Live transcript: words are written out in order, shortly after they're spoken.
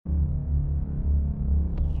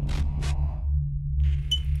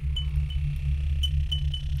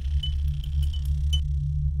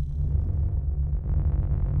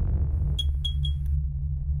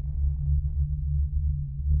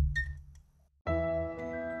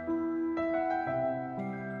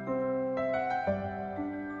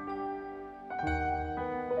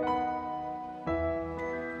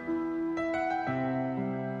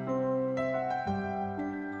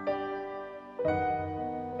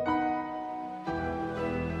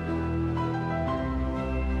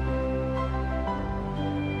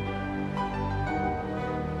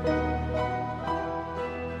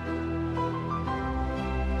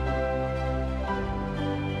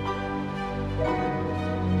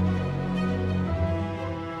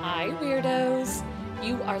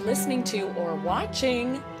are listening to or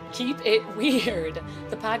watching Keep It Weird,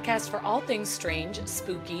 the podcast for all things strange,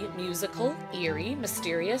 spooky, musical, eerie,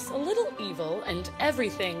 mysterious, a little evil, and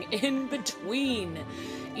everything in between.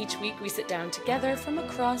 Each week we sit down together from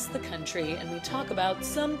across the country and we talk about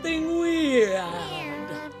something weird.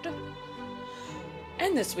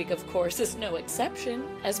 And this week, of course, is no exception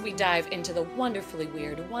as we dive into the wonderfully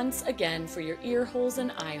weird once again for your ear holes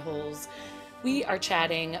and eye holes. We are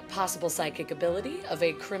chatting possible psychic ability of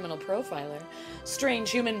a criminal profiler,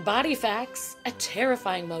 strange human body facts, a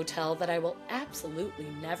terrifying motel that I will absolutely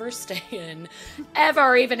never stay in,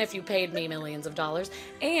 ever, even if you paid me millions of dollars,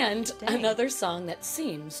 and another song that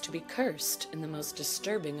seems to be cursed in the most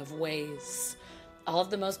disturbing of ways. All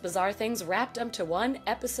of the most bizarre things wrapped up to one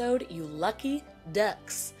episode, you lucky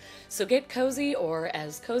ducks. So get cozy, or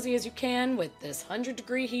as cozy as you can with this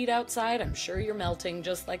 100-degree heat outside. I'm sure you're melting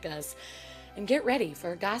just like us. And get ready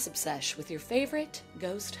for a gossip sesh with your favorite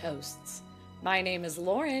ghost hosts. My name is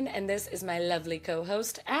Lauren, and this is my lovely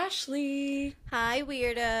co-host, Ashley. Hi,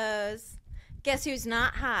 weirdos. Guess who's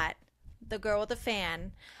not hot? The girl with a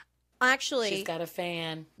fan. Actually, she's got a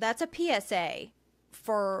fan. That's a PSA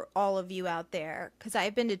for all of you out there, because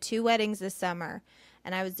I've been to 2 weddings this summer,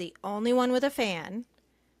 and I was the only one with a fan.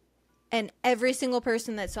 And every single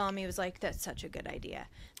person that saw me was like, that's such a good idea.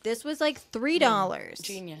 This was like $3.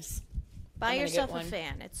 Genius. Buy yourself a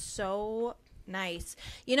fan. It's so nice.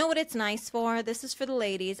 You know what it's nice for? This is for the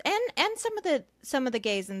ladies and some of the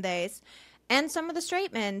gays and theys and some of the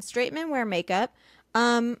straight men. Straight men wear makeup.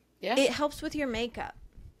 It helps with your makeup.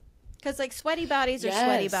 Cuz like sweaty bodies are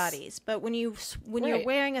sweaty bodies, but when you're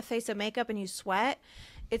wearing a face of makeup and you sweat,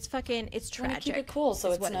 it's tragic. Trying to keep it cool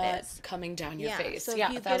so it's not coming down your face. So yeah,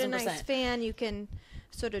 if you 1,000%. get a nice fan, you can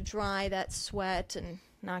sort of dry that sweat and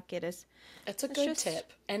not get as. It's a good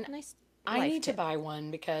tip. And nice I need to buy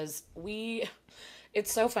one because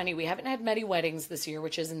it's so funny. We haven't had many weddings this year,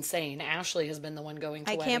 which is insane. Ashley has been the one going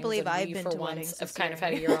to weddings. I can't believe I've been to weddings. I've kind of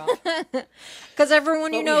had a year off. Because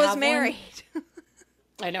everyone you know is married.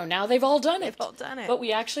 I know. Now they've all done it. They've all done it. But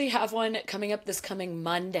we actually have one coming up this coming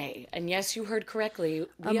Monday. And yes, you heard correctly.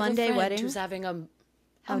 We have Monday a friend wedding? Who's having a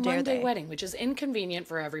Monday wedding, which is inconvenient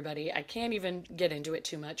for everybody. I can't even get into it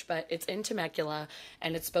too much, but it's in Temecula,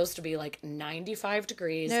 and it's supposed to be like 95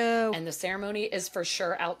 degrees. No. And the ceremony is for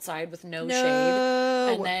sure outside with no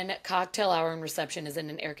shade. And then cocktail hour and reception is in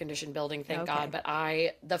an air-conditioned building, thank God. But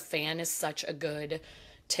the fan is such a good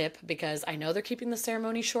tip because I know they're keeping the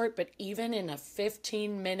ceremony short, but even in a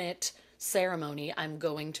 15-minute ceremony, I'm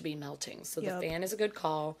going to be melting. So the fan is a good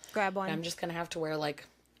call. Grab one. And I'm just going to have to wear like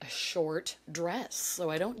a short dress so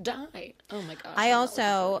I don't die. Oh my gosh. I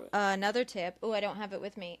also, another tip. Oh, I don't have it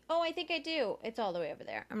with me. Oh, I think I do. It's all the way over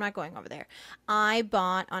there. I'm not going over there. I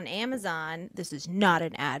bought on Amazon. This is not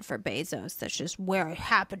an ad for Bezos. That's just where I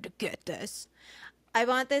happened to get this. I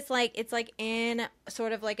bought this, it's like in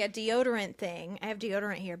sort of like a deodorant thing. I have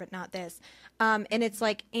deodorant here, but not this. And it's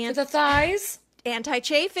like for the thighs?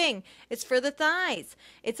 Anti-chafing. It's for the thighs.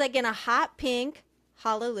 It's like in a hot pink.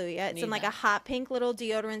 Hallelujah. It's in like a hot pink little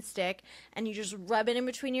deodorant stick, and you just rub it in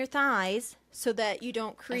between your thighs so that you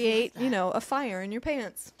don't create, a fire in your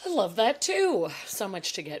pants. I love that too. So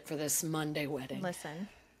much to get for this Monday wedding. Listen,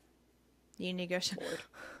 you need to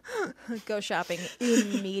go shopping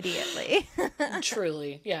immediately.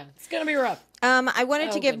 Truly. Yeah. It's going to be rough. I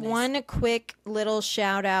wanted to give one quick little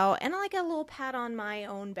shout out and like a little pat on my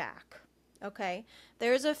own back. Okay.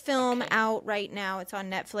 There's a film out right now. It's on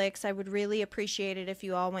Netflix. I would really appreciate it if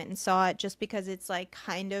you all went and saw it just because it's like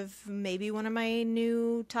kind of maybe one of my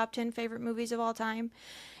new top 10 favorite movies of all time.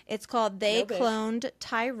 It's called They Cloned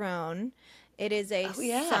Tyrone. It is a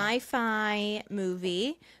sci-fi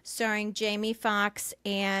movie starring Jamie Foxx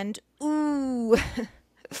and what's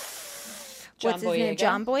his name?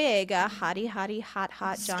 John Boyega. Hottie, hot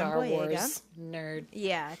John Star Boyega. Wars nerd.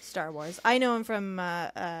 Yeah, Star Wars. I know him from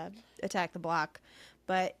Attack the Block.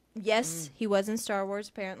 But yes, he was in Star Wars,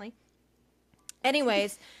 apparently.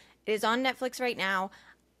 Anyways, it is on Netflix right now.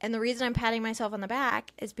 And the reason I'm patting myself on the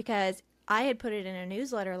back is because I had put it in a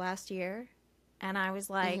newsletter last year. And I was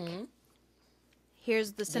like,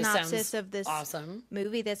 here's the synopsis of this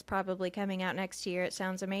movie that's probably coming out next year. It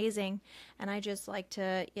sounds amazing. And I just like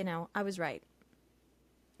to, I was right.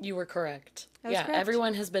 You were correct. Correct.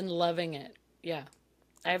 Everyone has been loving it. Yeah.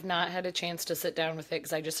 I have not had a chance to sit down with it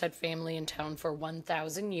because I just had family in town for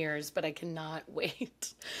 1,000 years, but I cannot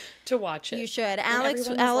wait to watch it. You should. Alex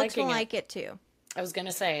will like it too. I was going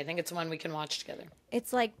to say, I think it's one we can watch together.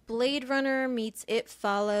 It's like Blade Runner meets It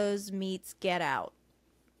Follows meets Get Out.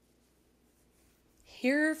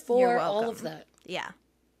 Here for all of that. Yeah.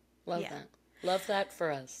 Love that. Love that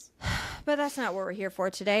for us. But that's not what we're here for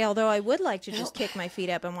today, although I would like to just kick my feet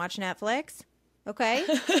up and watch Netflix. Okay?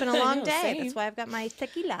 It's been a long day. Same. That's why I've got my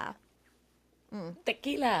tequila.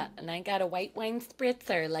 Tequila. And I got a white wine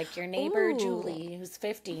spritzer like your neighbor Ooh. Julie, who's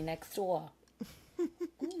 50 next door.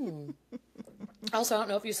 Also, I don't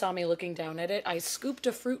know if you saw me looking down at it. I scooped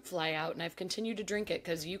a fruit fly out and I've continued to drink it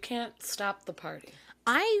because you can't stop the party.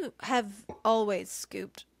 I have always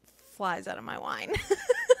scooped flies out of my wine.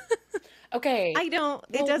 Okay.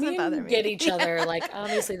 It doesn't bother me. Get each other. Like,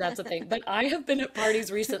 obviously that's a thing. But I have been at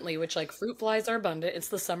parties recently, which like fruit flies are abundant. It's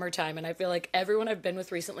the summertime. And I feel like everyone I've been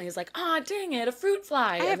with recently is like, oh, dang it, a fruit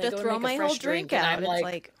fly. I have and they to go throw and make my a whole fresh drink and out. I'm It's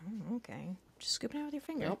like, okay. Just scoop it out with your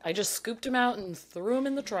finger. Nope, I just scooped them out and threw them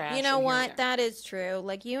in the trash. You know and here what? we are. That is true.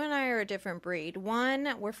 Like, you and I are a different breed. One,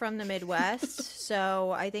 we're from the Midwest,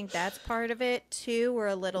 so I think that's part of it. Two, we're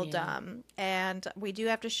a little dumb. And we do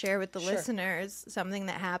have to share with the listeners something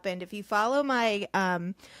that happened. If you follow my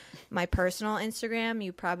my personal Instagram,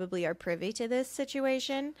 you probably are privy to this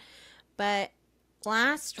situation. But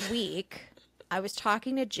last week, I was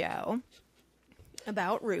talking to Joe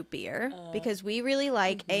about root beer because we really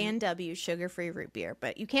like A&W sugar-free root beer,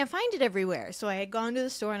 but you can't find it everywhere. So I had gone to the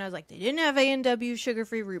store and I was like, they didn't have A&W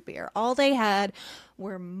sugar-free root beer. All they had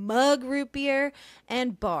were mug root beer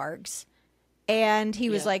and Bargs. And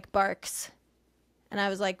he was like, Barks. And I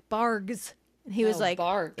was like, Bargs. And he was like,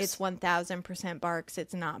 Bargs. It's 1000% Barks.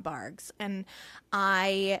 It's not Bargs. And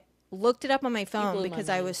I looked it up on my phone blew my because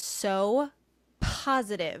I mind. was so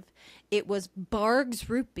positive it was Bargs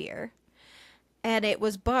root beer. And it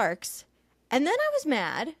was Barks. And then I was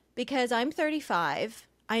mad because I'm 35.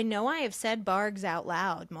 I know I have said Bargs out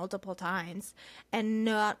loud multiple times. And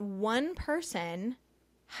not one person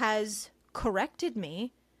has corrected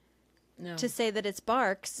me to say that it's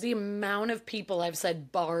Barks. The amount of people I've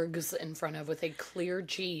said Bargs in front of with a clear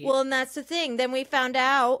G. Well, and that's the thing. Then we found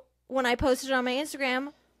out when I posted it on my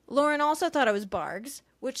Instagram, Lauren also thought it was Bargs.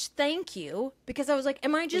 Which, thank you, because I was like,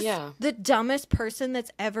 am I just the dumbest person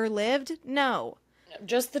that's ever lived? No.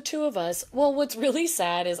 Just the two of us. Well, what's really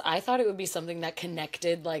sad is I thought it would be something that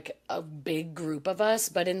connected, like, a big group of us,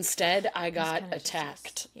 but instead I got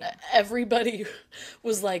attacked. Everybody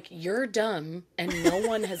was like, you're dumb, and no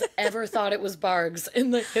one has ever thought it was Bargs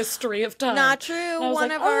in the history of time. Not true.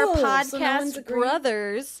 One of our podcast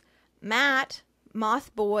brothers, Matt,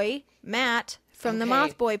 Matt, from the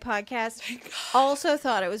Mothboy podcast, also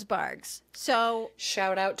thought it was Bargs. So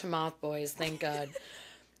shout out to Mothboys, thank God.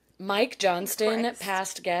 Mike Johnston,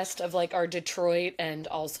 past guest of like our Detroit and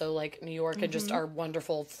also like New York and just our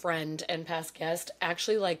wonderful friend and past guest,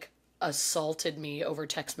 actually like assaulted me over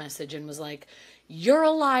text message and was like, you're a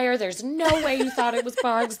liar. There's no way you thought it was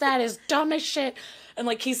Bargs. That is dumb as shit. And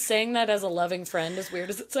like he's saying that as a loving friend, as weird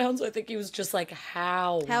as it sounds. I think he was just like,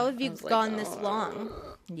 how have you gone this long?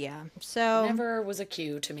 Yeah. So never was a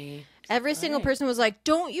cue to me. Every single person was like,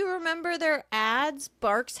 don't you remember their ads?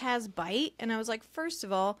 Barks has bite. And I was like, first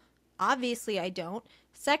of all, obviously I don't.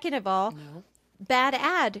 Second of all, bad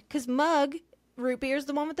ad, because Mug root beer is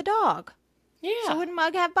the one with the dog. Yeah. So wouldn't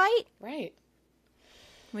Mug have bite? Right.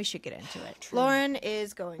 We should get into it. True. Lauren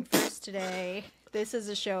is going first today. This is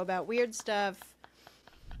a show about weird stuff.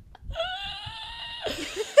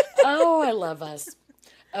 Oh, I love us.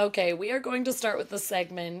 Okay, we are going to start with the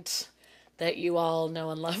segment that you all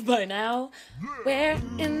know and love by now. Where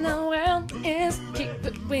in the world is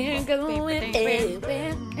we're going?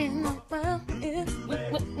 Where in the world is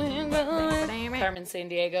we're going? Carmen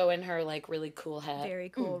Sandiego in her like really cool hat. Very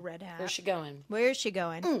cool red hat. Where's she going? Where is she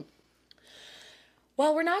going?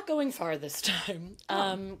 Well, we're not going far this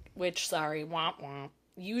time. Which, sorry, womp womp.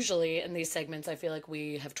 Usually in these segments, I feel like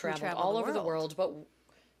we have traveled all over the world, but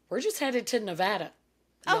we're just headed to Nevada.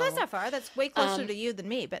 Oh, that's not far. That's way closer to you than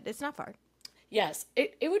me, but it's not far. Yes,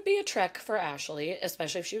 it would be a trek for Ashley,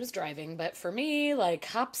 especially if she was driving. But for me, like,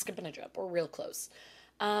 hop, skip, and a jump. We're real close.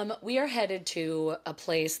 We are headed to a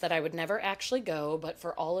place that I would never actually go, but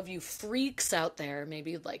for all of you freaks out there,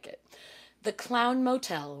 maybe you'd like it. The Clown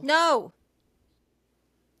Motel. No!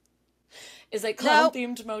 Is a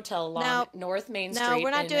clown-themed motel along North Main Street. No,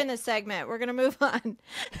 we're not doing this segment. We're going to move on.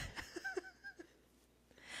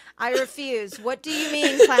 I refuse. What do you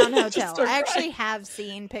mean Clown Hotel? I actually have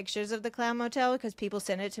seen pictures of the Clown Motel because people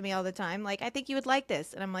send it to me all the time. Like, I think you would like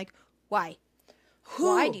this. And I'm like, why?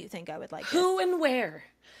 Why do you think I would like this? Who and where?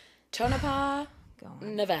 Tonopah,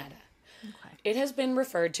 Nevada. Okay. It has been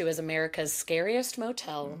referred to as America's scariest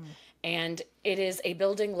motel, and it is a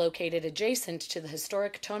building located adjacent to the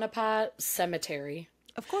historic Tonopah Cemetery.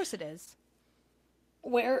 Of course it is.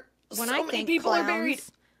 Where so many people are buried.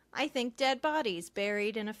 I think dead bodies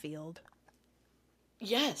buried in a field.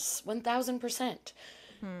 Yes, 1000%.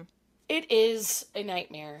 It is a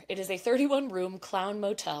nightmare. It is a 31-room clown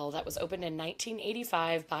motel that was opened in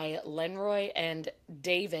 1985 by Lenroy and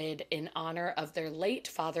David in honor of their late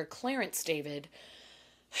father, Clarence David,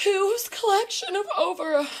 whose collection of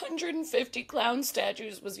over 150 clown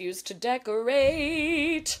statues was used to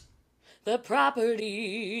decorate the property.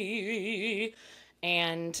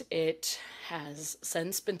 And it has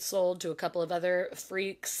since been sold to a couple of other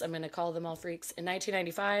freaks. I'm going to call them all freaks. In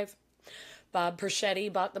 1995, Bob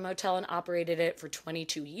Perschetti bought the motel and operated it for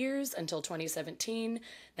 22 years until 2017.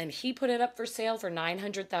 Then he put it up for sale for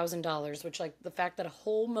 $900,000, which, like, the fact that a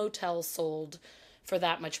whole motel sold for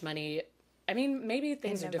that much money, I mean, maybe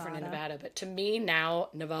things are different in Nevada, but to me now,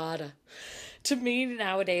 to me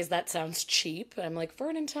nowadays, that sounds cheap. I'm like, for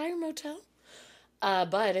an entire motel?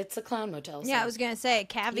 But it's a clown motel. So yeah, I was going to say,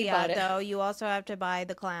 caveat, though, you also have to buy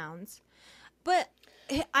the clowns. But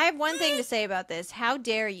I have one thing to say about this. How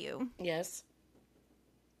dare you? Yes.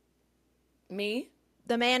 Me?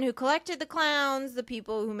 The man who collected the clowns, the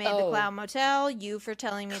people who made the clown motel, you for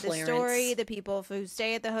telling me the story, the people who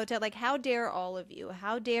stay at the hotel. Like, how dare all of you?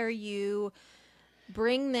 How dare you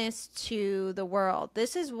bring this to the world?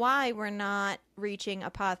 This is why we're not reaching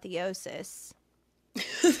apotheosis.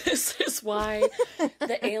 This is why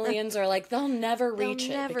the aliens are like, they'll never reach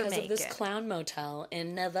it because of this clown motel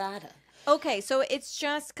in Nevada. Okay, so it's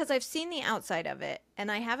just because I've seen the outside of it,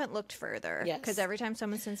 and I haven't looked further. Yes. Because every time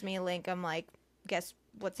someone sends me a link, I'm like, guess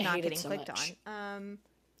what's not getting clicked on?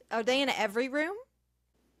 Are they in every room?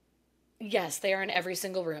 Yes, they are in every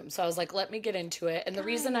single room. So I was like, let me get into it. And the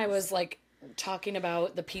reason I was like talking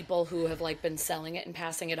about the people who have like been selling it and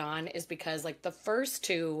passing it on is because like the first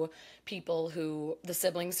two people who, the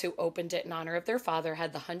siblings who opened it in honor of their father,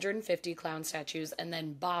 had the 150 clown statues, and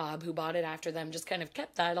then Bob, who bought it after them, just kind of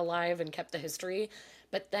kept that alive and kept the history.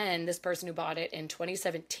 But then this person who bought it in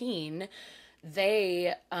 2017,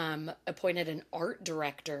 they appointed an art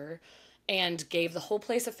director and gave the whole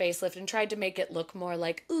place a facelift and tried to make it look more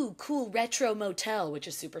like, ooh, cool retro motel, which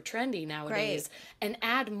is super trendy nowadays, and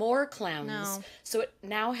add more clowns. No. So it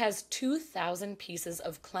now has 2,000 pieces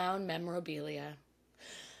of clown memorabilia.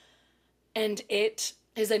 And it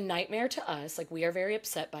is a nightmare to us. Like, we are very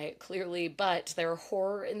upset by it, clearly, but there are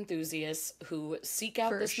horror enthusiasts who seek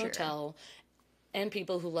out this motel, and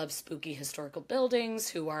people who love spooky historical buildings,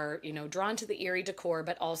 who are, you know, drawn to the eerie decor,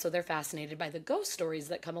 but also they're fascinated by the ghost stories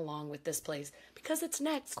that come along with this place because it's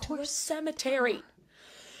next to a cemetery.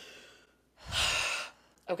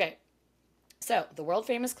 Okay. So, the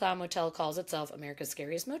world-famous clown motel calls itself America's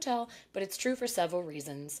Scariest Motel, but it's true for several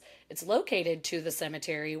reasons. It's located to the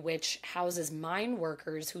cemetery, which houses mine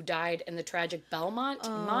workers who died in the tragic Belmont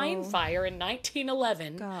mine fire in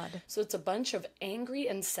 1911. God. So it's a bunch of angry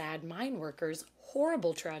and sad mine workers.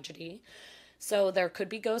 Horrible tragedy. So there could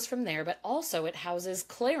be ghosts from there, but also it houses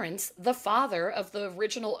Clarence, the father of the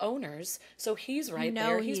original owners. So he's right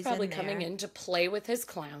there. He's probably coming in to play with his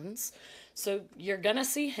clowns. So you're going to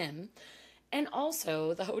see him. And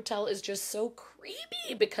also, the hotel is just so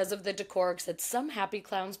creepy because of the decor. Because it's some happy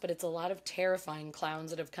clowns, but it's a lot of terrifying clowns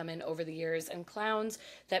that have come in over the years. And clowns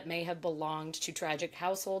that may have belonged to tragic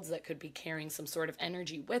households that could be carrying some sort of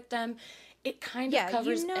energy with them. It kind of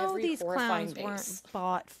covers every these horrifying clowns base. Weren't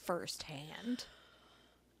bought firsthand.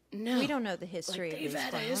 No. We don't know the history of these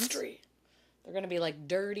clowns. They've had a history. They're going to be like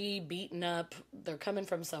dirty, beaten up. They're coming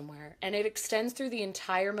from somewhere. And it extends through the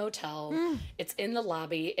entire motel. It's in the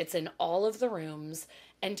lobby. It's in all of the rooms.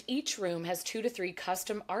 And each room has 2 to 3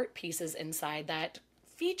 custom art pieces inside that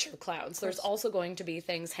feature clowns. There's also going to be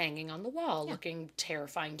things hanging on the wall, looking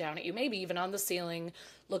terrifying down at you. Maybe even on the ceiling,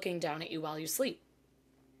 looking down at you while you sleep.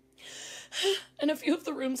 And a few of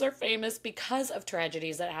the rooms are famous because of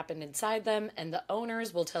tragedies that happened inside them, and the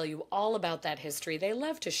owners will tell you all about that history. They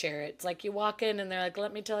love to share it. It's like you walk in and they're like,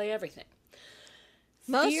 let me tell you everything.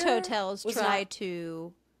 Most hotels try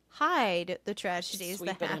to hide the tragedies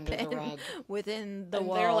that happen within the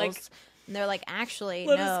walls. And they're like, actually,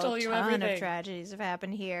 no, a ton of tragedies have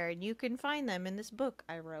happened here, and you can find them in this book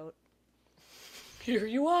I wrote. Here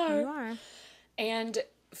you are. Here you are. And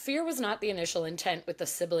fear was not the initial intent with the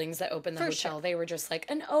siblings that opened the hotel. Sure. They were just like,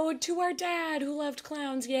 an ode to our dad who loved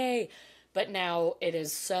clowns, yay. But now it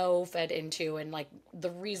is so fed into, and like the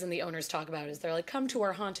reason the owners talk about it is they're like, come to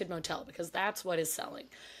our haunted motel because that's what is selling.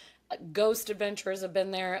 Ghost adventurers have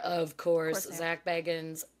been there, of course. Zach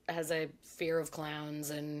Bagans has a fear of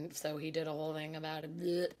clowns, and so he did a whole thing about it.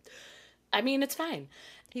 Blech. I mean, it's fine.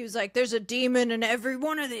 He was like, there's a demon in every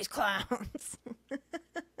one of these clowns.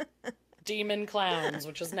 Demon clowns,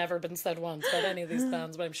 which has never been said once by any of these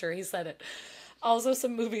clowns, but I'm sure he said it. Also,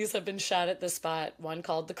 some movies have been shot at this spot. One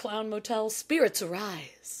called The Clown Motel, Spirits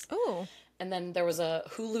Arise. Oh. And then there was a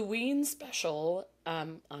Huluween special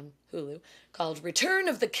on Hulu called Return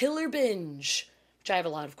of the Killer Binge, which I have a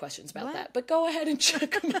lot of questions about that. But go ahead and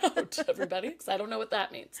check them out, everybody, because I don't know what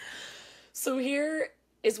that means. So here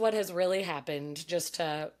is what has really happened, just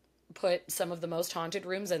to put some of the most haunted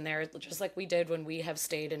rooms in there, just like we did when we have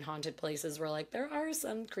stayed in haunted places. We're like, there are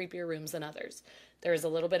some creepier rooms than others. There is a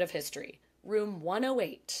little bit of history. Room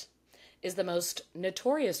 108 is the most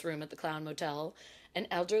notorious room at the Clown Motel. An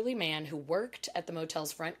elderly man who worked at the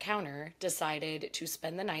motel's front counter decided to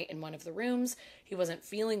spend the night in one of the rooms. He wasn't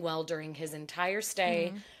feeling well during his entire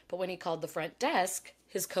stay, but when he called the front desk,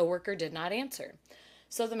 his coworker did not answer.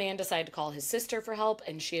 So the man decided to call his sister for help,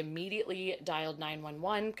 and she immediately dialed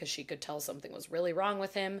 911 because she could tell something was really wrong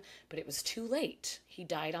with him, but it was too late. He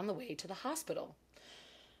died on the way to the hospital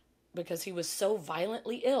because he was so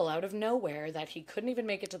violently ill out of nowhere that he couldn't even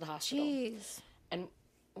make it to the hospital. Jeez. And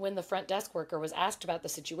when the front desk worker was asked about the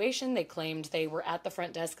situation, they claimed they were at the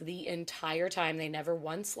front desk the entire time. They never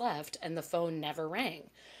once left, and the phone never rang.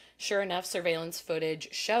 Sure enough, surveillance footage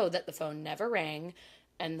showed that the phone never rang,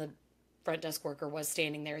 and the front desk worker was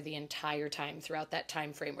standing there the entire time throughout that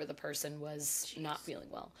time frame where the person was not feeling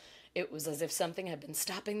well. It was as if something had been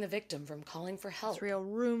stopping the victim from calling for help. It's real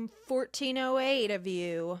room 1408 of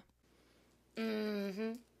you.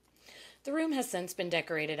 Mm-hmm. The room has since been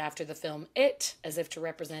decorated after the film It, as if to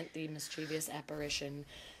represent the mischievous apparition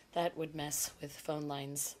that would mess with phone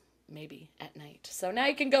lines, maybe at night. So now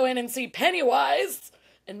you can go in and see Pennywise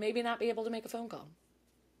and maybe not be able to make a phone call.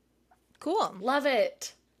 Cool. Love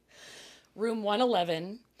it. Room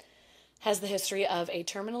 111 has the history of a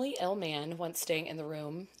terminally ill man once staying in the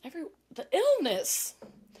room. The illness.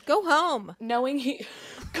 Go home. Knowing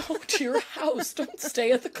go to your house. Don't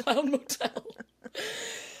stay at the Clown Motel.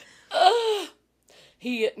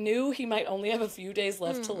 He knew he might only have a few days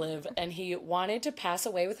left to live, and he wanted to pass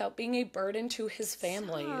away without being a burden to his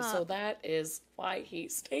family. So that is why he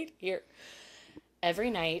stayed here. Every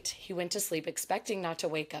night, he went to sleep expecting not to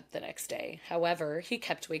wake up the next day. However, he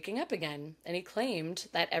kept waking up again, and he claimed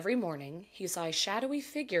that every morning he saw a shadowy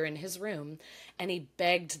figure in his room, and he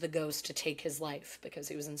begged the ghost to take his life because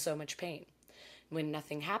he was in so much pain. When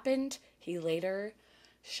nothing happened, he later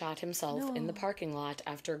shot himself in the parking lot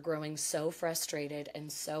after growing so frustrated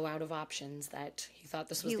and so out of options that he thought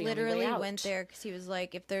this was the only way out. He literally went there because he was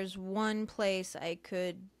like, if there's one place I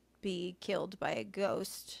could be killed by a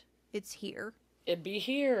ghost, it's here. It'd be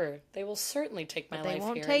here. They will certainly take my life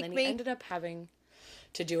here. Take and then me. he ended up having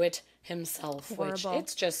to do it himself, which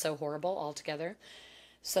it's just so horrible altogether.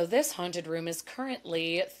 So this haunted room is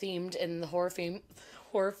currently themed in the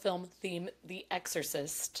horror film theme, The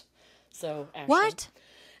Exorcist. So actually, what?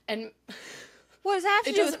 And what does that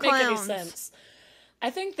have to do with clowns? It doesn't make any sense. I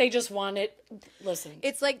think they just want it. Listen,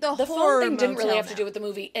 it's like the horror thing didn't really have to do with the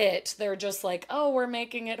movie It. They're just like, oh, we're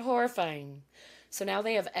making it horrifying. So now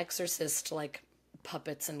they have exorcist like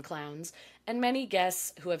puppets and clowns, and many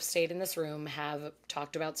guests who have stayed in this room have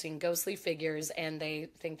talked about seeing ghostly figures, and they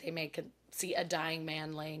think they may see a dying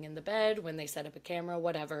man laying in the bed when they set up a camera,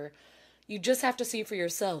 whatever. You just have to see for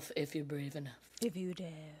yourself if you're brave enough. If you dare.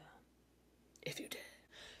 If you dare.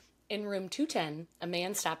 In room 210, a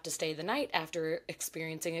man stopped to stay the night after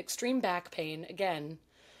experiencing extreme back pain again.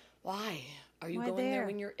 Why are you going there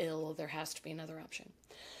when you're ill? There has to be another option.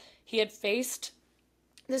 He had faced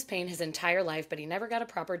this pain his entire life, but he never got a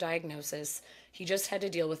proper diagnosis. He just had to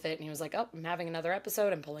deal with it, and he was like, oh, I'm having another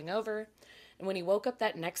episode, I'm pulling over. And when he woke up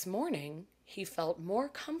that next morning, he felt more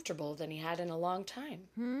comfortable than he had in a long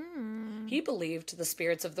time. He believed the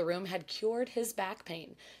spirits of the room had cured his back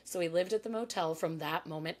pain, so he lived at the motel from that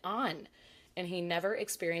moment on. And he never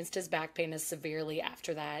experienced his back pain as severely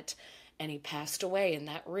after that, and he passed away in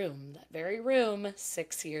that room, that very room,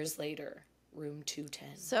 6 years later. Room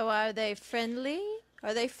 210. So are they friendly?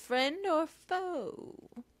 Are they friend or foe?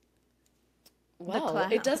 Well,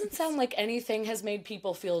 it doesn't sound like anything has made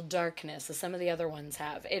people feel darkness, as some of the other ones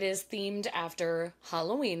have. It is themed after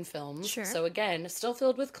Halloween films. Sure. So again, still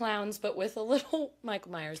filled with clowns, but with a little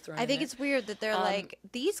Michael Myers thrown in. I think it's weird that they're like,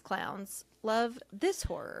 these clowns love this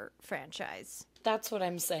horror franchise. That's what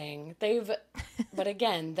I'm saying. But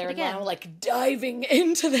again, they're now like diving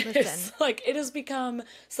into this. Listen. Like it has become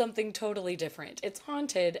something totally different. It's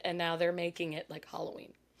haunted, and now they're making it like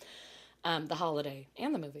Halloween, the holiday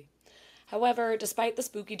and the movie. However, despite the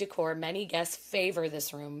spooky decor, many guests favor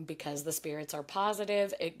this room because the spirits are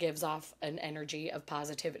positive. It gives off an energy of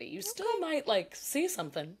positivity. You still might like see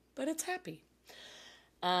something, but it's happy.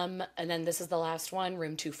 And then this is the last one,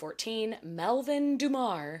 room 214. Melvin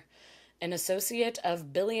Dumar, an associate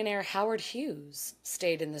of billionaire Howard Hughes,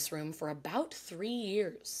 stayed in this room for about 3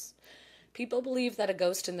 years. People believe that a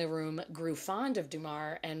ghost in the room grew fond of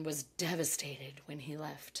Dumar and was devastated when he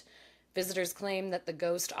left. Visitors claim that the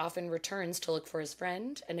ghost often returns to look for his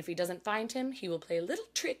friend, and if he doesn't find him, he will play little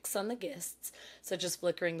tricks on the guests, such as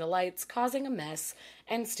flickering the lights, causing a mess,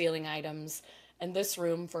 and stealing items. And this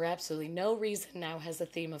room, for absolutely no reason, now has a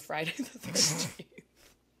theme of Friday the 13th.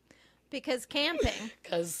 Because camping.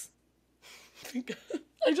 Because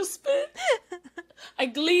I just spit. I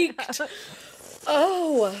gleeked.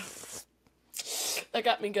 Oh, that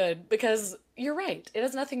got me good. Because you're right. It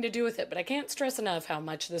has nothing to do with it. But I can't stress enough how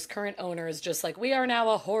much this current owner is just like, we are now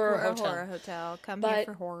a horror hotel. Horror hotel. Come here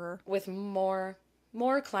for horror. With more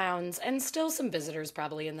clowns and still some visitors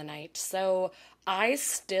probably in the night. So I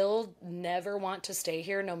still never want to stay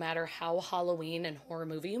here no matter how Halloween and horror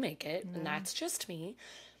movie you make it. And that's just me.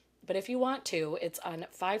 But if you want to, it's on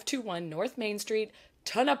 521 North Main Street,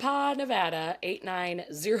 Tonopah, Nevada,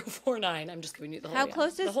 89049. I'm just giving you the whole How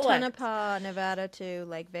close is Tonopah, Nevada to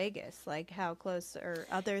like Vegas? Like how close are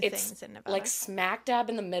other things in Nevada? Like smack dab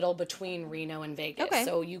in the middle between Reno and Vegas. Okay.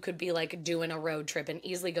 So you could be like doing a road trip and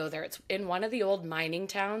easily go there. It's in one of the old mining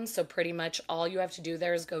towns. So pretty much all you have to do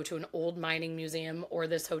there is go to an old mining museum or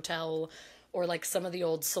this hotel or like some of the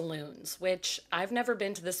old saloons, which I've never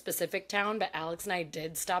been to this specific town, but Alex and I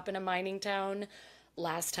did stop in a mining town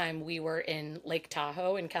last time we were in Lake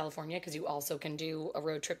Tahoe in California, because you also can do a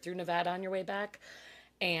road trip through Nevada on your way back.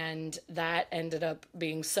 And that ended up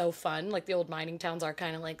being so fun. Like the old mining towns are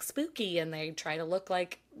kind of like spooky and they try to look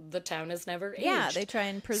like the town has never aged. Yeah, they try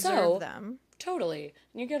and preserve them. Totally.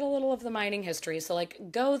 And you get a little of the mining history. So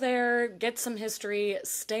like go there, get some history,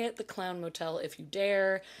 stay at the Clown Motel if you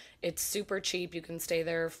dare. It's super cheap. You can stay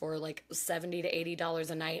there for like $70 to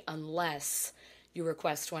 $80 a night unless you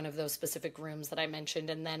request one of those specific rooms that I mentioned,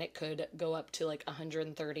 and then it could go up to like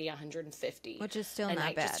 130, 150. Which is still a not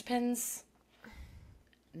night. bad. Just depends.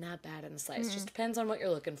 Not bad in the slice. Just depends on what you're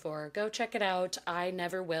looking for. Go check it out. I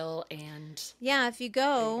never will. And yeah, if you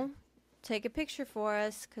go, take a picture for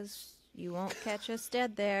us because you won't catch us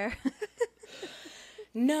dead there.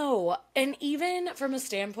 No, and even from a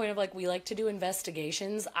standpoint of like we like to do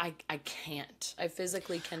investigations, I can't. I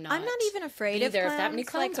physically cannot. I'm not even afraid of clowns. If that many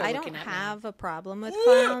clowns like, are I looking don't at me. have a problem with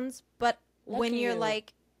clowns, but when Lucky you're you.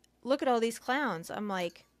 like, look at all these clowns, I'm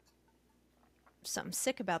like, something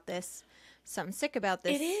sick about this. Something sick about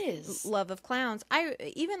this. It is. Love of clowns. I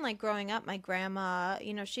even like growing up, my grandma,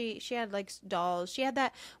 you know, she had like dolls. She had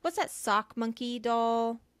that, what's that sock monkey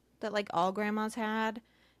doll that like all grandmas had?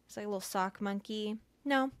 It's like a little sock monkey.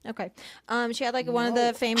 No? Okay. She had like one of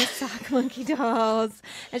the famous sock monkey dolls.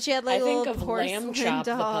 And she had like I think little of porcelain Lamb Chop,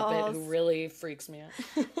 the puppet, dolls. who really freaks me out.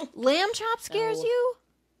 Lamb Chop scares No. you?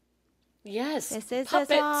 Yes. This is puppets.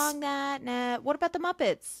 the song that... What about the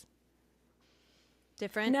Muppets?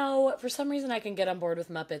 Different? No, for some reason I can get on board with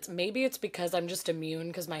Muppets. Maybe it's because I'm just immune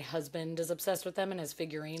because my husband is obsessed with them and has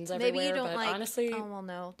figurines everywhere. Maybe you don't but like... honestly, oh, well,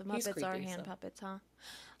 no. The he's Muppets are creepy, hand so. puppets, huh?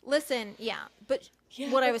 Listen, yeah. But Yeah,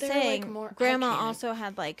 what but I was they're, saying, like, more... Grandma also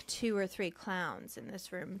had like 2 or 3 clowns in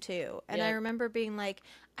this room, too. And I Yeah. remember being like,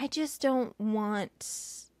 I just don't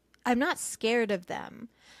want... I'm not scared of them.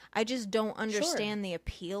 I just don't understand the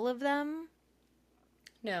appeal of them.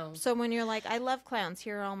 No. So when you're like, I love clowns,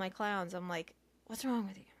 here are all my clowns, I'm like, what's wrong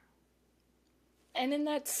with you? And in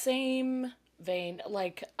that same vein,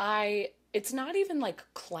 like, it's not even like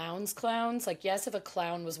clowns. Like, yes, if a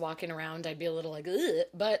clown was walking around, I'd be a little like, ugh.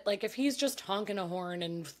 But like, if he's just honking a horn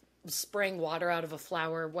and spraying water out of a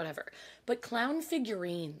flower, whatever. But clown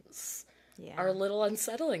figurines are a little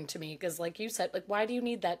unsettling to me because, like you said, like, why do you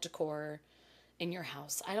need that decor in your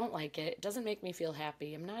house? I don't like it. It doesn't make me feel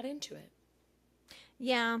happy. I'm not into it.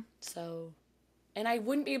 Yeah. So... And I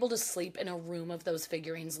wouldn't be able to sleep in a room of those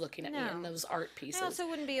figurines looking at me and those art pieces. I also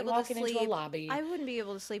wouldn't be able to walking sleep into a lobby. I wouldn't be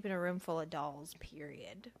able to sleep in a room full of dolls,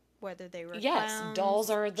 period. Whether they were Yes, dolls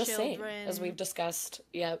are the same, children. as we've discussed.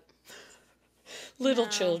 Yep. Little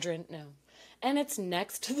children, no. And it's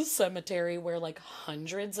next to the cemetery where, like,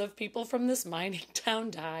 hundreds of people from this mining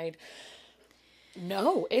town died.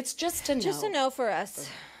 No, it's just a no. Just a no for us.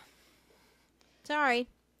 Sorry.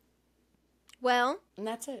 Well. And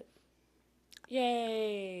that's it.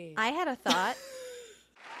 Yay. I had a thought.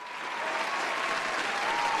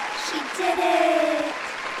 She did it!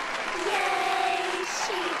 Yay!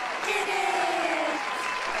 She did it!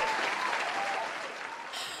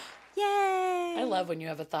 Yay! I love when you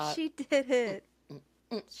have a thought. She did it.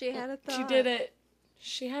 She had a thought. She did it.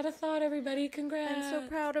 She had a thought, everybody. Congrats. I'm so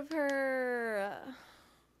proud of her.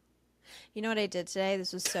 You know what I did today?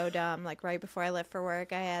 This was so dumb. Like right before I left for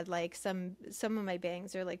work, I had like some of my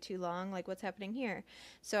bangs are like too long. Like what's happening here?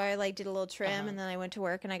 So I like did a little trim and then I went to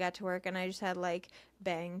work and I got to work and I just had like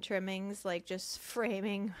bang trimmings like just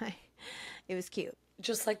framing my. It was cute.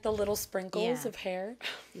 Just like the little sprinkles of hair.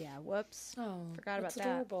 Yeah. Whoops. Oh, forgot about that.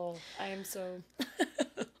 Adorable. I am so.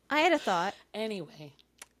 I had a thought. Anyway,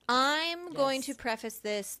 I'm going to preface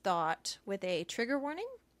this thought with a trigger warning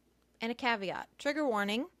and a caveat. Trigger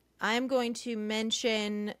warning. I'm going to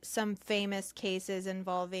mention some famous cases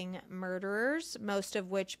involving murderers, most of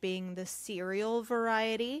which being the serial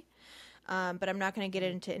variety. But I'm not going to get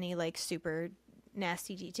into any like super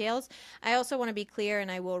nasty details. I also want to be clear,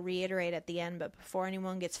 and I will reiterate at the end, but before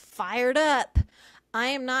anyone gets fired up, I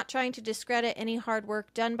am not trying to discredit any hard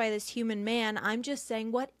work done by this human man. I'm just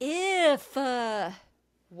saying, what if?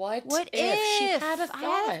 What if? She had a thought.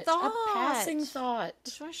 I had a thought. A passing thought. I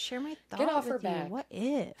just want to share my thought Get off with her you. back. What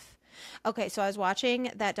if? Okay, so I was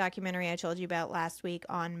watching that documentary I told you about last week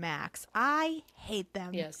on Max. I hate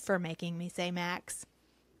them for making me say Max.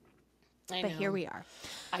 I know. But here we are.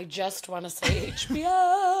 I just want to say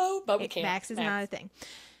HBO, but we can't. Max is not a thing.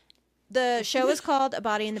 The show is called A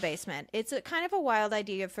Body in the Basement. It's a kind of a wild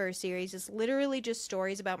idea for a series. It's literally just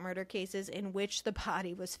stories about murder cases in which the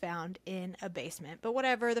body was found in a basement. But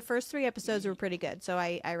whatever, the first 3 episodes were pretty good, so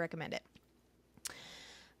I recommend it.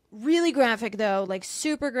 Really graphic, though, like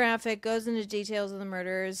super graphic, goes into details of the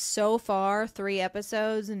murders. So far, 3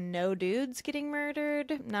 episodes, no dudes getting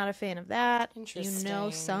murdered. Not a fan of that. You know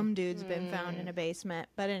some dude's been found in a basement.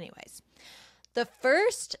 But anyways, the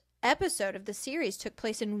first episode of the series took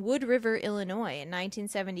place in Wood River, Illinois in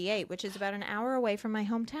 1978, which is about an hour away from my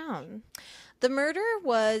hometown. The murder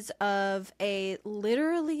was of a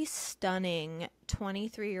literally stunning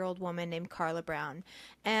 23-year-old woman named Carla Brown.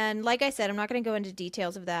 And like I said, I'm not going to go into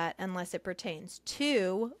details of that unless it pertains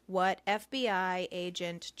to what FBI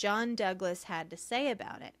agent John Douglas had to say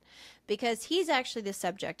about it, because he's actually the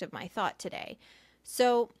subject of my thought today.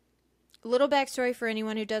 So, little backstory for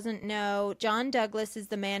anyone who doesn't know. John Douglas is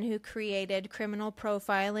the man who created criminal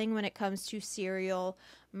profiling when it comes to serial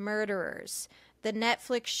murderers. The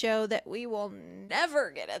Netflix show that we will never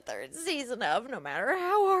get a 3rd season of, no matter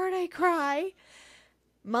how hard I cry.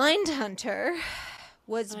 Mindhunter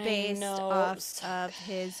was based off of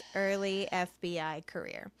his early FBI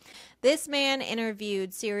career. This man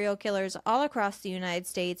interviewed serial killers all across the United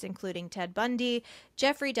States, including Ted Bundy,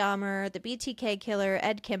 Jeffrey Dahmer, the BTK killer,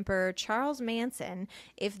 Ed Kemper, Charles Manson.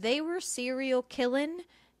 If they were serial killing,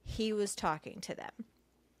 he was talking to them.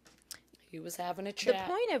 He was having a chat.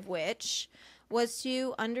 The point of which was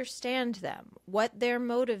to understand them, what their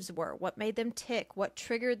motives were, what made them tick, what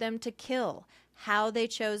triggered them to kill, how they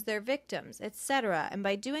chose their victims, etc. And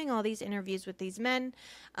by doing all these interviews with these men,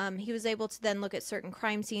 he was able to then look at certain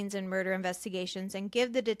crime scenes and murder investigations and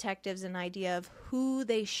give the detectives an idea of who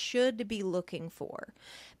they should be looking for.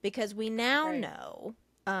 Because we now know,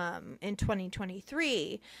 in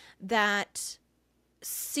 2023, that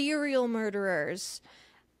serial murderers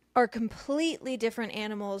are completely different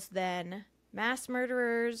animals than mass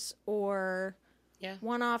murderers or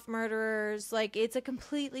one-off murderers. Like, it's a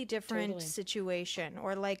completely different situation.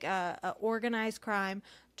 Or like a organized crime,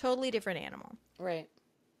 totally different animal. Right.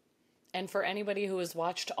 And for anybody who has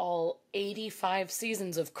watched all 85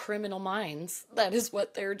 seasons of Criminal Minds, that is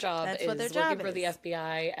what their job is. What their job looking for the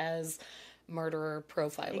FBI as murderer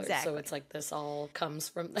profilers. Exactly. So it's like this all comes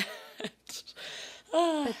from that.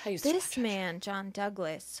 But this man, John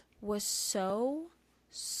Douglas, was so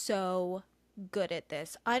good at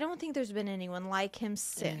this. I don't think there's been anyone like him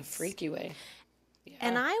since. In a freaky way. Yeah.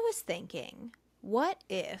 And I was thinking, what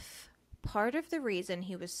if part of the reason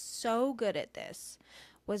he was so good at this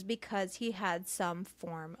was because he had some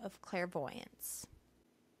form of clairvoyance?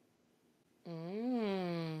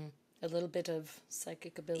 A little bit of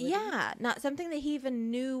psychic ability. Yeah, not something that he even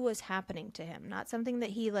knew was happening to him, not something that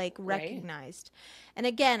he like recognized. And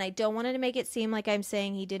again, I don't want to make it seem like I'm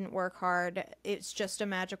saying he didn't work hard. It's just a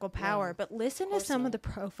magical power. But listen to some of the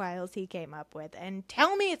profiles he came up with and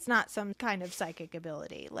tell me it's not some kind of psychic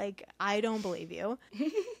ability. Like, I don't believe you.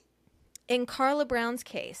 In Carla Brown's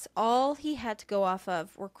case, all he had to go off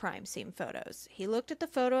of were crime scene photos. He looked at the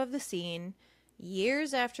photo of the scene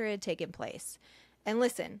years after it had taken place. And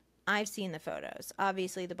listen, I've seen the photos.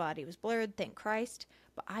 Obviously, the body was blurred, thank Christ.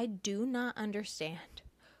 But I do not understand,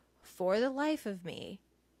 for the life of me,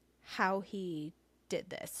 how he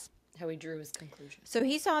did this. How he drew his conclusion. So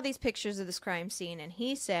he saw these pictures of this crime scene, and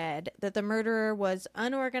he said that the murderer was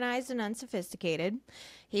unorganized and unsophisticated.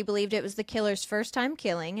 He believed it was the killer's first time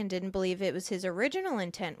killing and didn't believe it was his original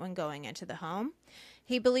intent when going into the home.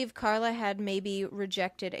 He believed Carla had maybe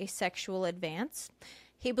rejected a sexual advance.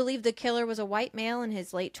 He believed the killer was a white male in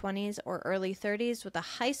his late 20s or early 30s with a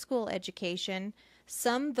high school education,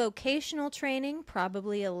 some vocational training,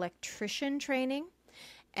 probably electrician training,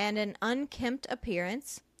 and an unkempt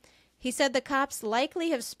appearance. He said the cops likely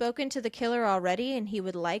have spoken to the killer already and he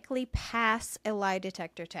would likely pass a lie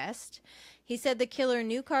detector test. He said the killer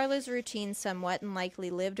knew Carla's routine somewhat and likely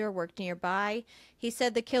lived or worked nearby. He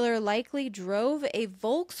said the killer likely drove a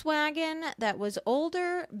Volkswagen that was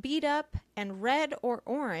older, beat up, and red or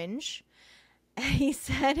orange. He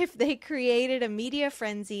said if they created a media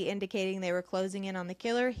frenzy indicating they were closing in on the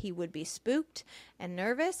killer, he would be spooked and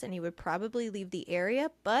nervous and he would probably leave the area,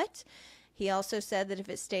 but he also said that if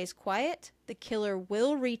it stays quiet, the killer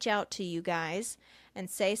will reach out to you guys and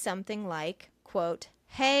say something like, quote,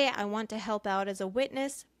 "Hey, I want to help out as a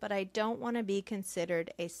witness, but I don't want to be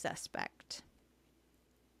considered a suspect."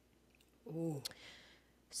 Ooh.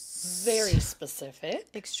 Very specific.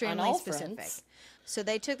 Extremely specific. So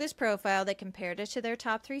they took this profile, they compared it to their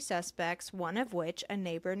top 3 suspects, one of which, a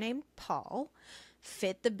neighbor named Paul,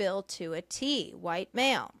 fit the bill to a T. White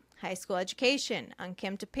male. High school education,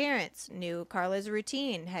 unkempt appearance, knew Carla's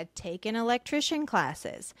routine, had taken electrician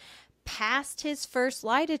classes, passed his first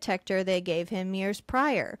lie detector they gave him years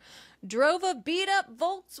prior, drove a beat-up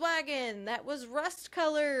Volkswagen that was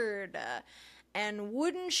rust-colored, and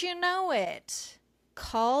wouldn't you know it,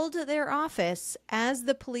 called their office as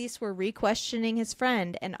the police were re-questioning his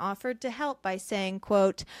friend and offered to help by saying,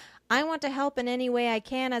 quote, "I want to help in any way I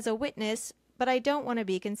can as a witness, but I don't want to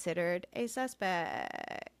be considered a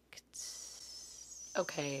suspect."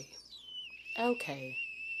 Okay.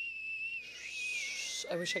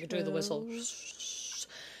 I wish I could do the whistle.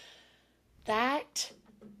 That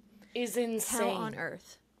is insane. How on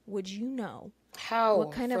earth would you know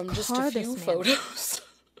what kind of just a few photos?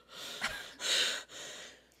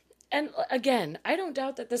 And again, I don't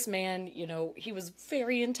doubt that this man, he was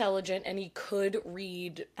very intelligent and he could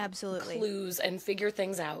read clues and figure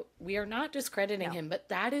things out. We are not discrediting him, but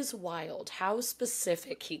that is wild how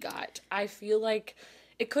specific he got. I feel like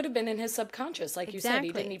it could have been in his subconscious. Like you said,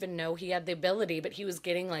 he didn't even know he had the ability, but he was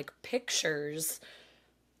getting like pictures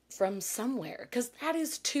from somewhere because that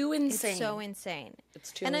is too insane. It's so insane.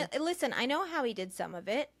 It's too. And listen, I know how he did some of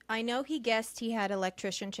it. I know he guessed he had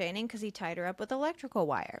electrician training because he tied her up with electrical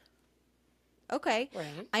wire. Okay.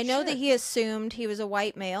 Right. I know that he assumed he was a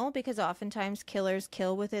white male because oftentimes killers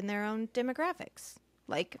kill within their own demographics.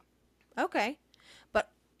 Like, okay. But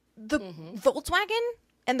the Volkswagen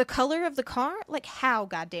and the color of the car? Like, how,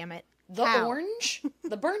 goddammit? The orange?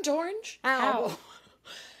 The burnt orange? How?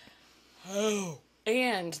 How?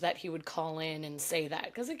 And that he would call in and say that.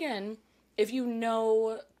 Because, again, if you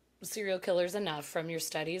know serial killers enough from your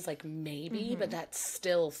studies, like maybe, but that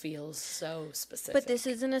still feels so specific. But this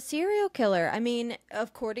isn't a serial killer. I mean,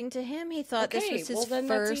 according to him, he thought this was his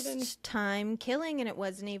first time killing and it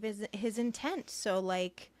wasn't even his intent. So,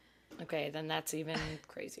 like... Okay, then that's even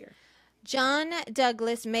crazier. John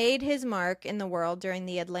Douglas made his mark in the world during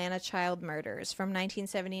the Atlanta child murders. From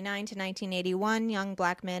 1979 to 1981, young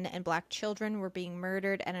black men and black children were being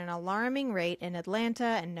murdered at an alarming rate in Atlanta,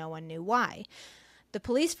 and no one knew why. The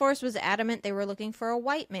police force was adamant they were looking for a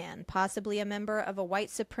white man, possibly a member of a white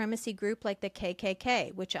supremacy group like the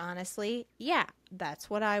KKK, which honestly, yeah, that's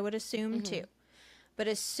what I would assume too. But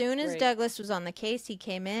as soon as Douglas was on the case, he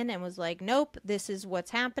came in and was like, nope, this is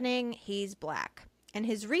what's happening. He's black. And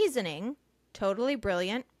his reasoning, totally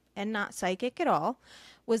brilliant and not psychic at all,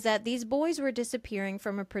 was that these boys were disappearing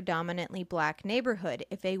from a predominantly black neighborhood.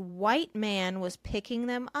 If a white man was picking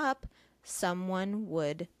them up, someone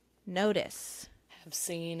would notice. I've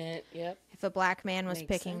seen it, yep. If a black man was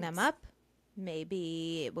picking them up,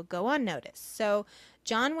 maybe it would go unnoticed. So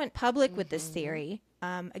John went public with this theory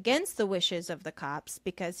against the wishes of the cops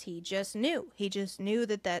because he just knew. He just knew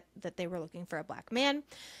that they were looking for a black man.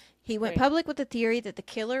 He went public with the theory that the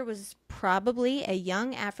killer was probably a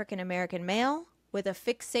young African-American male with a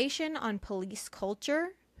fixation on police culture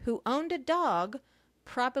who owned a dog,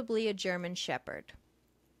 probably a German Shepherd.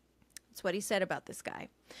 That's what he said about this guy.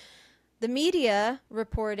 The media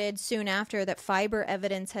reported soon after that fiber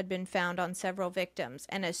evidence had been found on several victims.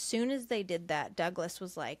 And as soon as they did that, Douglas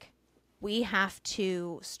was like, we have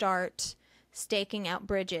to start staking out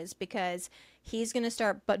bridges because he's going to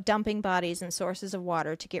start dumping bodies in sources of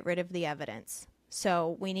water to get rid of the evidence.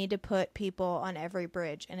 So we need to put people on every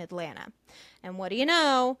bridge in Atlanta. And what do you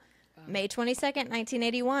know? May 22nd,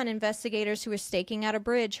 1981, investigators who were staking out a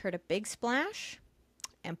bridge heard a big splash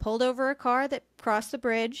and pulled over a car that crossed the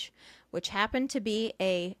bridge, which happened to be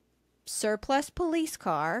a surplus police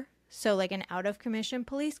car, so like an out-of-commission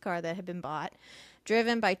police car that had been bought.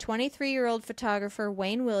 driven by 23-year-old photographer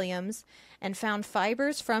Wayne Williams, and found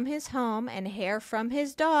fibers from his home and hair from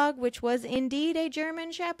his dog, which was indeed a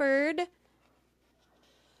German Shepherd.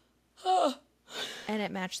 And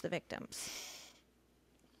it matched the victims.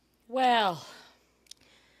 Well,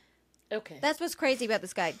 okay. That's what's crazy about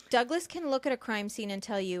this guy. Douglas can look at a crime scene and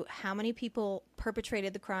tell you how many people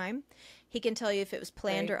perpetrated the crime. He can tell you if it was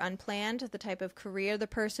planned or unplanned, the type of career the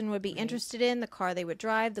person would be interested in, the car they would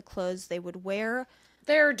drive, the clothes they would wear.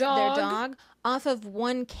 Their dog. Off of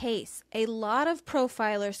one case. A lot of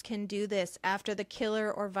profilers can do this after the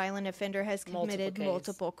killer or violent offender has committed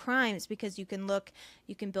multiple crimes, because you can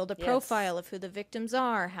build a profile of who the victims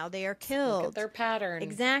are, how they are killed. Look at their pattern.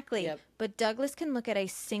 Exactly. Yep. But Douglas can look at a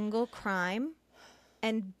single crime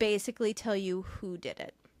and basically tell you who did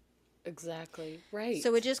it. Exactly. Right.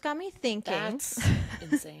 So it just got me thinking. That's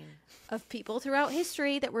insane. Of people throughout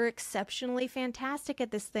history that were exceptionally fantastic at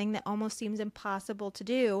this thing that almost seems impossible to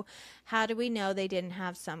do. How do we know they didn't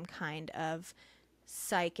have some kind of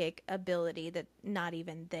psychic ability that not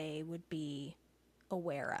even they would be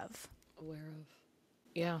aware of?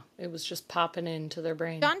 Yeah, it was just popping into their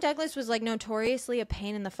brain. John Douglas was like notoriously a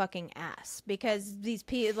pain in the fucking ass, because these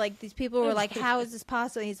people were like, how is this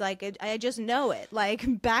possible? He's like, I just know it.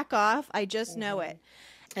 Like, back off. I just know it.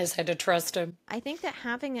 I just had to trust him. I think that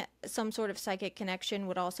having some sort of psychic connection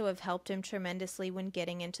would also have helped him tremendously when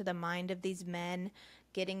getting into the mind of these men,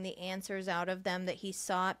 getting the answers out of them that he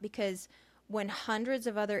sought, because when hundreds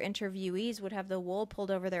of other interviewees would have the wool pulled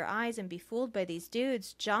over their eyes and be fooled by these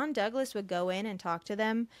dudes, John Douglas would go in and talk to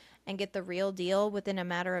them and get the real deal within a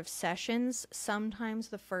matter of sessions, sometimes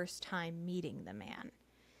the first time meeting the man.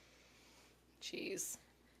 Jeez.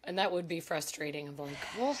 And that would be frustrating. I'm like,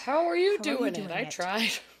 well, how are you doing it? I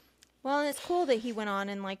tried. Well, and it's cool that he went on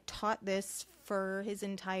and like taught this for his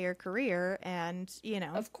entire career, and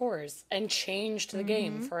of course, and changed the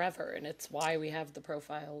game forever, and it's why we have the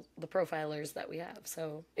profilers that we have.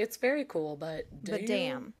 So it's very cool, but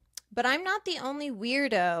damn. But I'm not the only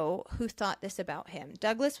weirdo who thought this about him.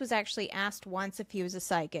 Douglas was actually asked once if he was a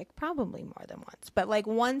psychic, probably more than once, but like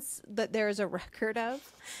once that there's a record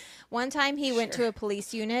of. One time he went to a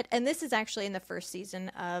police unit, and this is actually in the first season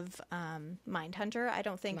of Mindhunter. I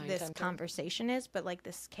don't think this conversation is, but like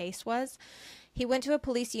this case was. He went to a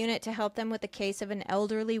police unit to help them with the case of an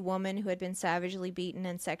elderly woman who had been savagely beaten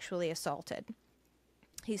and sexually assaulted.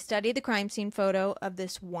 He studied the crime scene photo of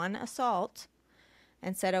this one assault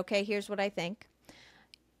and said, okay, here's what I think.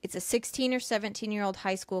 It's a 16 or 17-year-old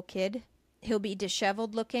high school kid. He'll be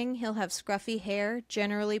disheveled looking. He'll have scruffy hair,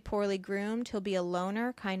 generally poorly groomed. He'll be a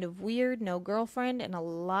loner, kind of weird, no girlfriend, and a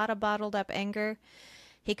lot of bottled up anger.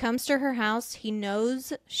 He comes to her house. He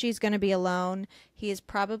knows she's going to be alone. He has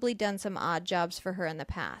probably done some odd jobs for her in the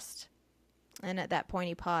past. And at that point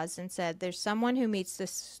he paused and said, there's someone who meets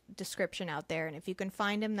this description out there, and if you can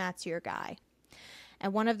find him, that's your guy.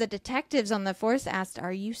 And one of the detectives on the force asked,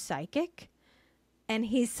 are you psychic? And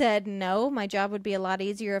he said, no, my job would be a lot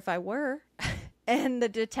easier if I were. And the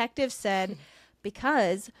detective said,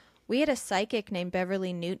 because we had a psychic named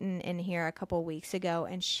Beverly Newton in here a couple weeks ago,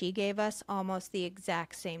 and she gave us almost the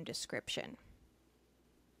exact same description.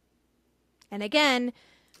 And again,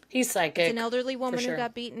 he's psychic. It's an elderly woman who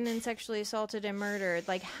got beaten and sexually assaulted and murdered.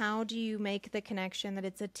 Like, how do you make the connection that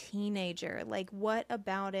it's a teenager? Like, what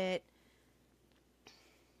about it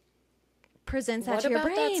presents that to your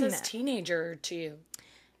brain? What about that says teenager to you?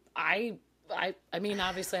 I mean,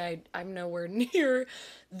 obviously, I'm nowhere near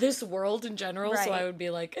this world in general, so I would be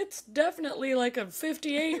like, it's definitely like a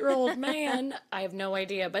 58-year-old man. I have no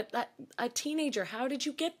idea, but a teenager, how did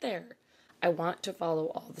you get there? I want to follow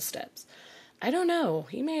all the steps. I don't know.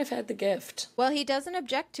 He may have had the gift. Well, he doesn't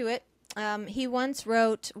object to it. He once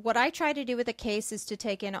wrote, what I try to do with a case is to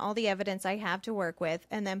take in all the evidence I have to work with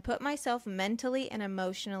and then put myself mentally and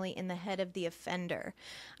emotionally in the head of the offender.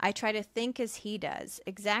 I try to think as he does.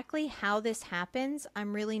 Exactly how this happens,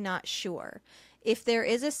 I'm really not sure. If there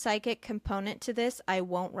is a psychic component to this, I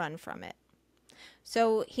won't run from it.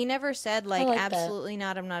 So he never said, like absolutely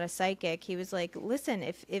not, I'm not a psychic. He was like, listen,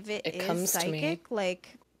 if it is psychic,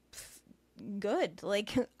 like, good,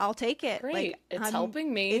 like, I'll take it. Great. Like, it's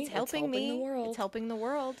helping me. It's helping me. The world. It's helping the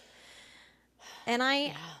world. And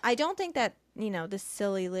I don't think that, this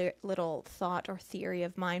silly little thought or theory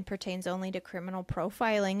of mine pertains only to criminal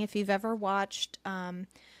profiling. If you've ever watched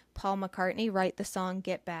Paul McCartney write the song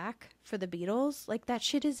Get Back for the Beatles, like, that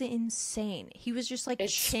shit is insane. He was just like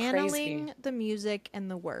channeling the music and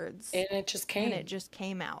the words. And it just came.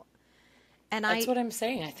 Out. And that's what I'm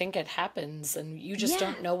saying. I think it happens, and you just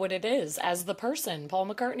don't know what it is as the person. Paul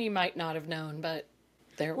McCartney might not have known, but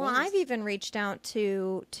there it was. Well, I've even reached out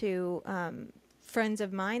to friends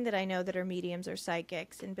of mine that I know that are mediums or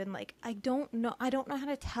psychics and been like, I don't know how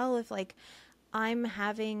to tell if like I'm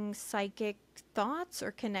having psychic thoughts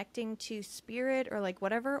or connecting to spirit or like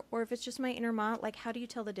whatever, or if it's just my inner mom. Like, how do you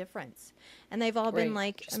tell the difference? And they've all been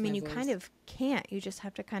like, I mean, you kind of can't. You just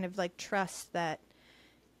have to kind of like trust that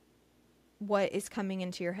what is coming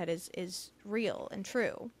into your head is real and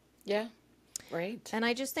true. Yeah. Right. And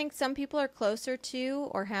I just think some people are closer to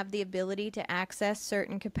or have the ability to access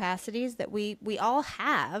certain capacities that we all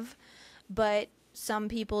have, but some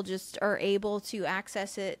people just are able to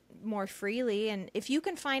access it more freely. And if you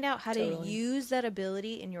can find out how to use that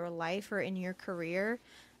ability in your life or in your career,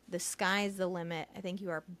 the sky's the limit. I think you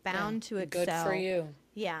are bound to excel. Good for you.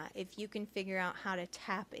 Yeah, if you can figure out how to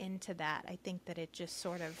tap into that, I think that it just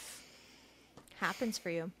sort of happens for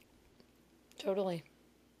you. Totally.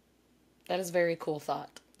 That is a very cool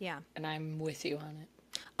thought. Yeah. And I'm with you on it.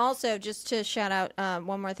 Also, just to shout out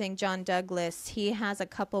one more thing, John Douglas, he has a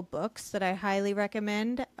couple books that I highly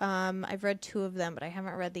recommend. I've read 2 of them, but I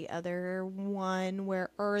haven't read the other one. Where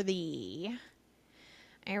are they?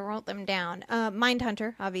 I wrote them down.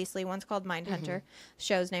 Mindhunter, obviously. One's called Mindhunter.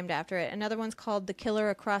 Show's named after it. Another one's called The Killer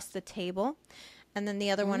Across the Table. And then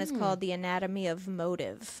the other one is called The Anatomy of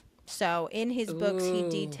Motive. So in his books, he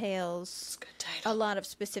details a lot of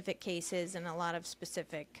specific cases and a lot of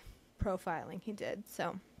specific profiling he did.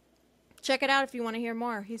 So check it out if you want to hear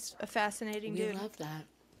more. He's a fascinating dude. We love that.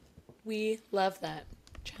 We love that.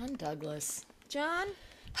 John Douglas. John?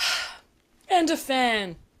 And a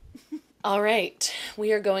fan. All right.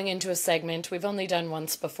 We are going into a segment we've only done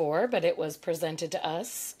once before, but it was presented to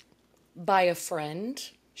us by a friend.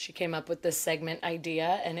 She came up with this segment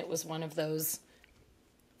idea, and it was one of those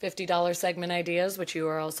 $50 segment ideas, which you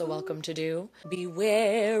are also welcome to do.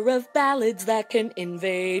 Beware of ballads that can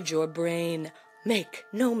invade your brain. Make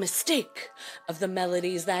no mistake of the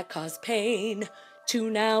melodies that cause pain.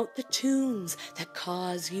 Tune out the tunes that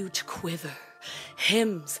cause you to quiver.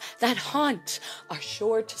 Hymns that haunt are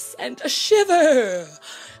sure to send a shiver.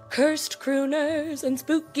 Cursed crooners and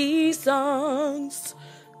spooky songs.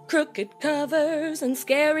 Crooked covers and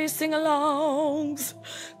scary sing-alongs,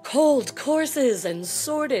 cold courses and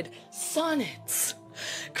sordid sonnets,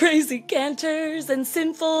 crazy canters and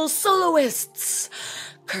sinful soloists,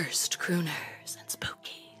 cursed crooners and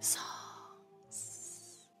spooky songs.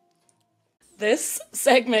 This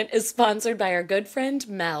segment is sponsored by our good friend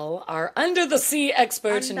Mel, our under-the-sea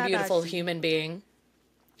expert and beautiful human being.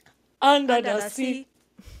 Under the sea.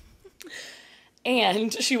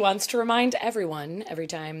 And she wants to remind everyone, every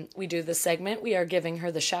time we do this segment, we are giving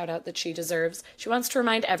her the shout out that she deserves. She wants to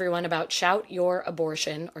remind everyone about Shout Your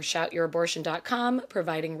Abortion, or shoutyourabortion.com,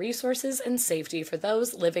 providing resources and safety for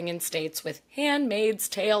those living in states with Handmaid's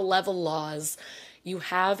Tale level laws. You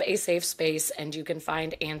have a safe space, and you can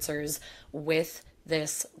find answers with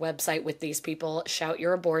this website, with these people,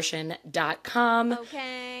 shoutyourabortion.com.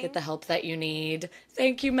 Okay. Get the help that you need.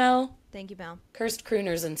 Thank you, Mel. Thank you, Mel. Cursed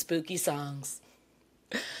crooners and spooky songs.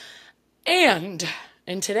 And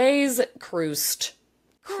in today's Kroost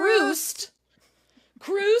Kerner.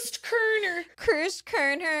 Kroost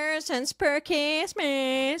Kerner since per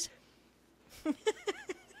Christmas.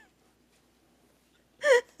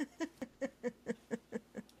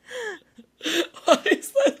 Why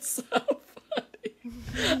is that so funny?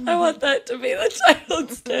 I want that to be the title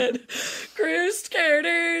instead. Kroost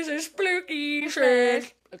Kerners and spooky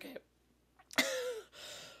shit. Okay.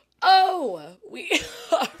 Oh, we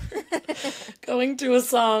are going to a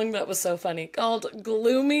song that was so funny called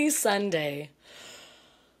Gloomy Sunday.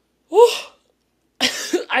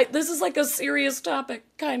 This is like a serious topic,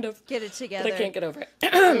 kind of. Get it together. But I can't get over it.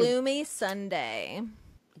 Gloomy Sunday.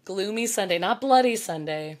 Gloomy Sunday, not Bloody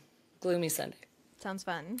Sunday. Gloomy Sunday. Sounds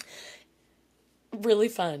fun. Really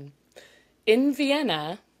fun. In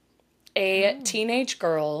Vienna, a teenage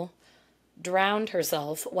girl drowned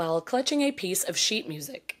herself while clutching a piece of sheet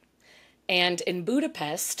music. And in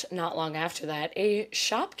Budapest, not long after that, a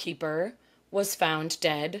shopkeeper was found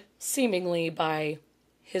dead, seemingly by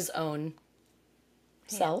his own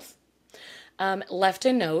self, left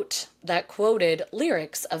a note that quoted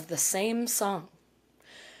lyrics of the same song.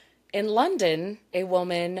 In London, a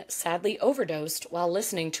woman sadly overdosed while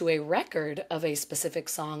listening to a record of a specific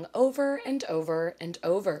song over and over and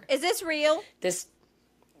over. Is this real?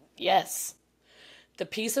 Yes. The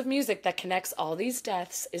piece of music that connects all these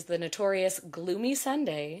deaths is the notorious Gloomy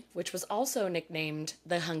Sunday, which was also nicknamed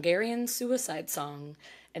the Hungarian suicide song,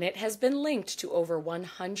 and it has been linked to over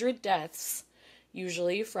 100 deaths,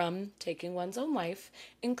 usually from taking one's own life,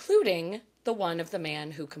 including the one of the man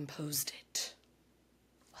who composed it.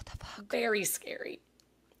 What the fuck? Very scary.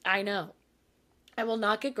 I know. I will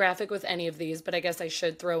not get graphic with any of these, but I guess I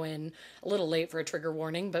should throw in a little late for a trigger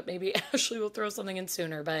warning, but maybe Ashley will throw something in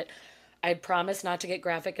sooner. But I promise not to get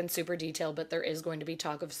graphic and super detailed, but there is going to be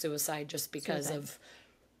talk of suicide just because of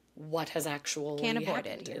what has actually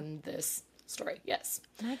happened in this story. Yes.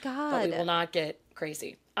 My God. But we will not get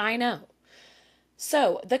crazy. I know.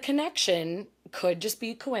 So the connection could just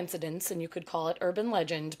be coincidence, and you could call it urban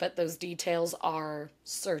legend, but those details are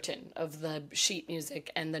certain of the sheet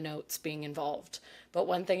music and the notes being involved. But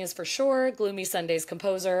one thing is for sure, Gloomy Sunday's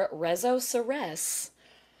composer, Rezo Ceres,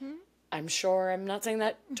 I'm sure I'm not saying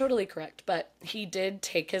that totally correct, but he did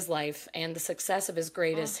take his life, and the success of his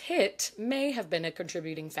greatest hit may have been a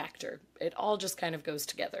contributing factor. It all just kind of goes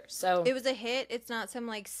together. So it was a hit. It's not some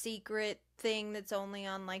like secret thing that's only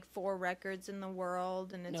on like 4 records in the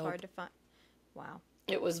world, and it's hard to find. Wow.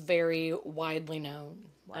 It was very widely known.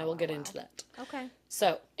 I will get into that. Okay.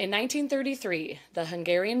 So, in 1933, the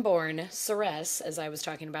Hungarian-born Ceres, as I was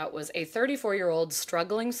talking about, was a 34-year-old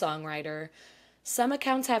struggling songwriter. Some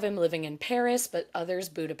accounts have him living in Paris, but others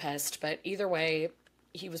Budapest. But either way,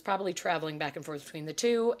 he was probably traveling back and forth between the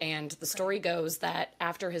two, and the story goes that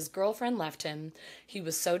after his girlfriend left him, he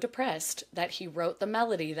was so depressed that he wrote the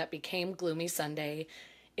melody that became Gloomy Sunday.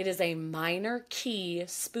 It is a minor key,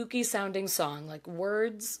 spooky sounding song, like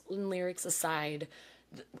words and lyrics aside.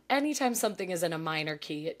 Anytime something is in a minor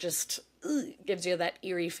key, it just gives you that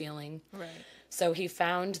eerie feeling. Right. So he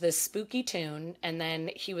found this spooky tune, and then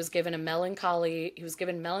he was given melancholy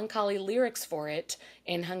lyrics for it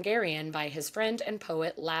in Hungarian by his friend and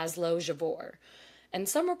poet Laszlo Zsivor. And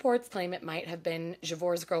some reports claim it might have been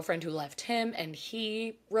Zsivor's girlfriend who left him, and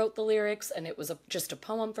he wrote the lyrics, and it was just a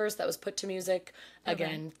poem first that was put to music.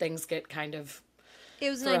 Again, things get kind of It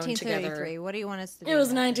was thrown 1933. together. What do you want us to do? It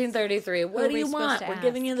was about this? 1933. What do you want? We're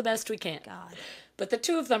giving you the best we can. God. But the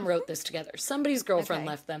two of them wrote this together. Somebody's girlfriend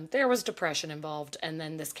left them. There was depression involved, and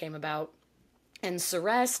then this came about. And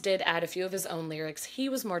Ceres did add a few of his own lyrics. He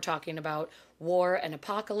was more talking about war and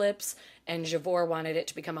apocalypse, and Zsivor wanted it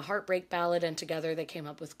to become a heartbreak ballad, and together they came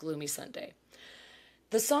up with Gloomy Sunday.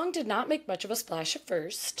 The song did not make much of a splash at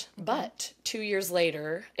first, but 2 years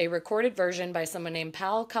later, a recorded version by someone named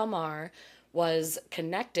Paul Kalmar was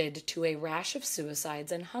connected to a rash of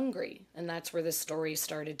suicides in Hungary, and that's where this story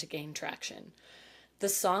started to gain traction. The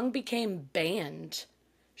song became banned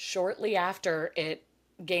shortly after it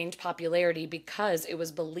gained popularity because it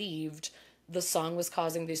was believed the song was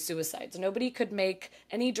causing these suicides. Nobody could make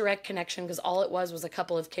any direct connection because all it was a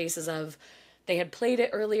couple of cases of they had played it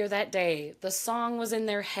earlier that day, the song was in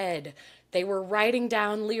their head, they were writing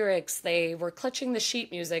down lyrics, they were clutching the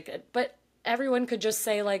sheet music, but everyone could just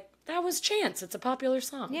say, like, that was chance, it's a popular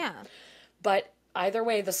song. Yeah. But either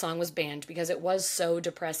way, the song was banned because it was so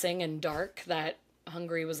depressing and dark that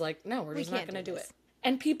Hungary was like, no, we're just not going to do it.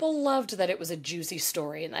 And people loved that it was a juicy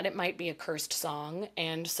story and that it might be a cursed song.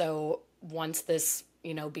 And so once this,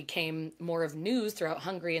 became more of news throughout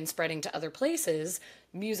Hungary and spreading to other places,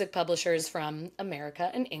 music publishers from America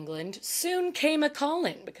and England soon came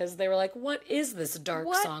a-calling because they were like, what is this dark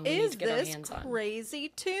song we need to get our hands on? What is this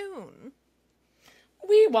crazy tune?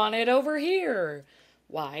 We want it over here.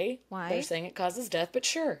 Why? Why? They're saying it causes death, but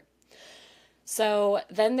sure. So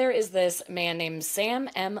then there is this man named Sam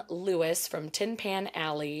M. Lewis from Tin Pan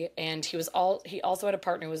Alley, and he also had a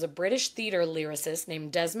partner who was a British theater lyricist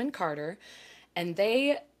named Desmond Carter, and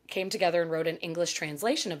they came together and wrote an English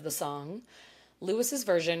translation of the song. Lewis's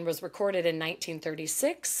version was recorded in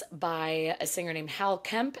 1936 by a singer named Hal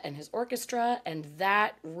Kemp and his orchestra, and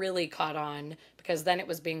that really caught on because then it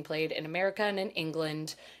was being played in America and in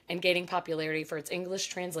England and gaining popularity for its English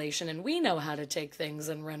translation, and we know how to take things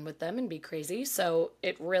and run with them and be crazy, so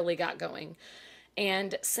it really got going.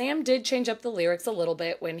 And Sam did change up the lyrics a little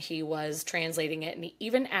bit when he was translating it, and he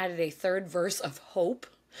even added a third verse of hope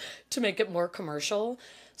to make it more commercial.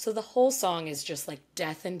 So the whole song is just like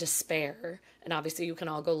death and despair. And obviously you can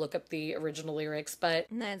all go look up the original lyrics, but...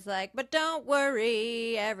 And then it's like, but don't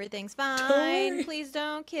worry, everything's fine. Please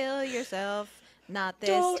don't kill yourself. Not this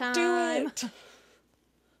time. Don't do it.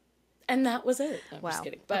 And that was it. I'm just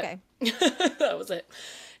kidding. But okay. That was it.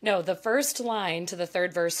 No, the first line to the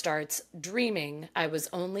third verse starts, dreaming, I was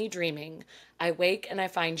only dreaming. I wake and I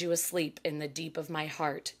find you asleep in the deep of my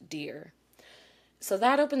heart, dear. So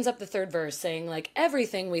that opens up the third verse saying, like,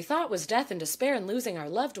 everything we thought was death and despair and losing our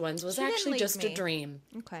loved ones was actually just a dream.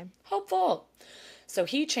 Okay. Hopeful. So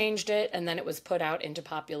he changed it, and then it was put out into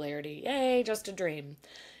popularity. Yay, just a dream.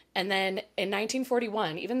 And then in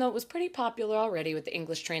 1941, even though it was pretty popular already with the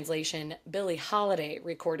English translation, Billie Holiday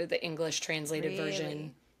recorded the English translated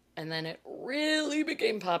version. And then it really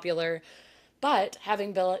became popular. But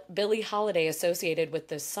having Billie Holiday associated with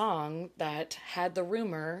this song that had the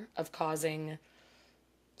rumor of causing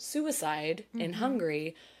suicide in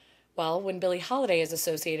Hungary, well, when Billie Holiday is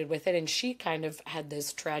associated with it, and she kind of had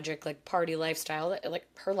this tragic, like, party lifestyle, that, like,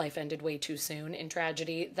 her life ended way too soon in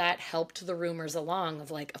tragedy, that helped the rumors along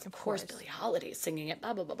of, like, of course Billie Holiday is singing it,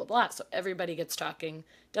 blah, blah, blah, blah, blah. So everybody gets talking.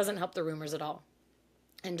 Doesn't help the rumors at all.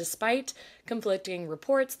 And despite conflicting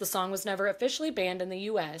reports, the song was never officially banned in the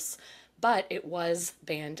U.S., but it was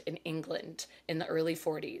banned in England in the early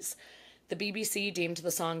 40s. The BBC deemed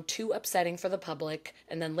the song too upsetting for the public,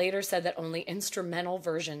 and then later said that only instrumental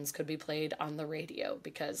versions could be played on the radio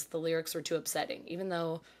because the lyrics were too upsetting, even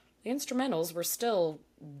though the instrumentals were still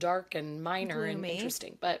dark and minor and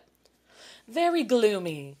interesting, but very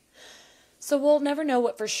gloomy. So we'll never know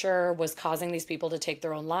what for sure was causing these people to take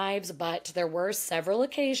their own lives, but there were several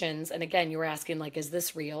occasions, and again, you were asking, like, is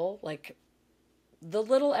this real? Like, the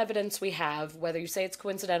little evidence we have, whether you say it's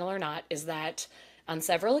coincidental or not, is that on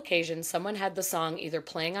several occasions, someone had the song either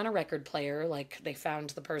playing on a record player, like they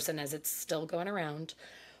found the person as it's still going around,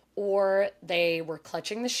 or they were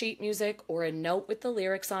clutching the sheet music or a note with the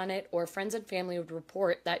lyrics on it, or friends and family would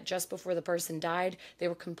report that just before the person died, they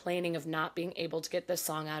were complaining of not being able to get this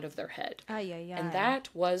song out of their head. And that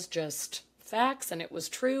was just facts, and it was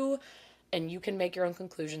true, and you can make your own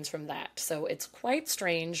conclusions from that. So it's quite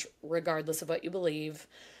strange, regardless of what you believe.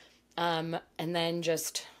 And then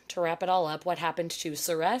just to wrap it all up, what happened to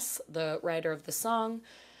Suresh, the writer of the song?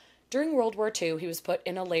 During World War II, he was put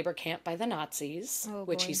in a labor camp by the Nazis,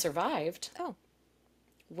 which he survived.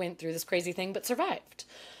 Went through this crazy thing, but survived.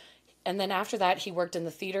 And then after that, he worked in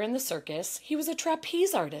the theater and the circus. He was a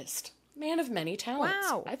trapeze artist. Man of many talents.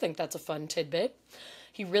 Wow. I think that's a fun tidbit.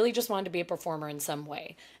 He really just wanted to be a performer in some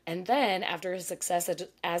way. And then, after his success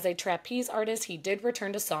as a trapeze artist, he did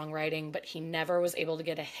return to songwriting, but he never was able to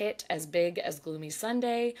get a hit as big as Gloomy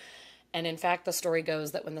Sunday. And in fact, the story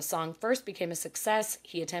goes that when the song first became a success,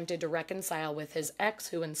 he attempted to reconcile with his ex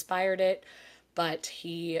who inspired it, but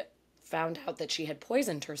he found out that she had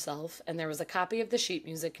poisoned herself, and there was a copy of the sheet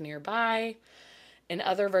music nearby. In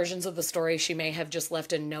other versions of the story, she may have just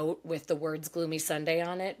left a note with the words Gloomy Sunday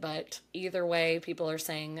on it, but either way, people are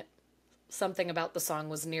saying something about the song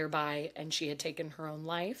was nearby and she had taken her own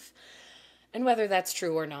life. And whether that's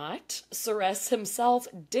true or not, Suresh himself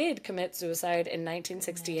did commit suicide in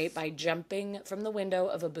 1968 by jumping from the window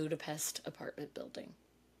of a Budapest apartment building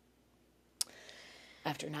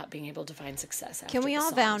after not being able to find success after Can we the all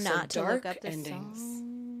song. vow So not to dark look up this endings.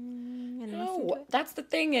 song? And listen to No, it? that's the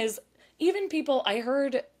thing is, even people, I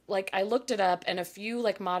heard, like, I looked it up, and a few,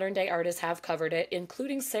 like, modern-day artists have covered it,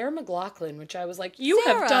 including Sarah McLachlan, which I was like, you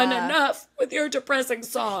have done Sarah. enough with your depressing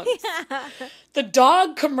songs. The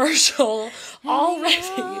dog commercial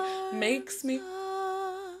already makes me...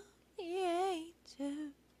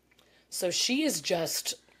 So she is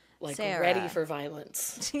just, like, Sarah. ready for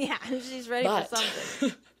violence. Yeah, she's ready for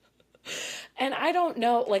something. And I don't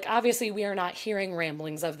know, like, obviously we are not hearing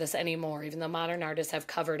ramblings of this anymore, even though modern artists have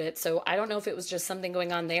covered it. So I don't know if it was just something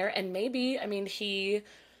going on there. And maybe, I mean, he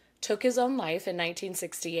took his own life in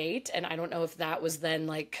 1968. And I don't know if that was then,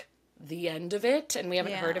 like, the end of it. And we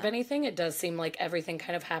haven't heard of anything. It does seem like everything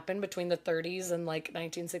kind of happened between the 30s and, like,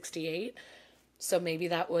 1968. So maybe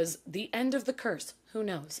that was the end of the curse. Who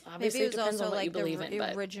knows? Obviously, Maybe it was depends also on what like you believe in. the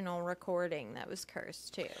But original recording that was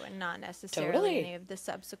cursed too, and not necessarily Totally. any of the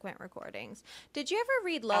subsequent recordings. Did you ever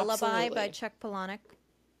read Lullaby by Absolutely. Chuck Palahniuk?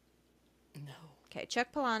 no. Okay, Chuck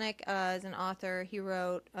Palahniuk is an author. He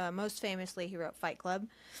wrote, most famously, he wrote Fight Club.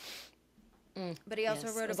 But he also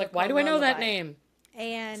Yes. wrote I a was book like, why do called I know that Lullaby. name?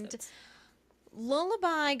 And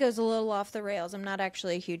Lullaby goes a little off the rails. I'm not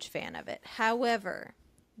actually a huge fan of it. However,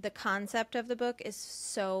 the concept of the book is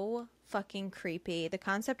so fucking creepy. The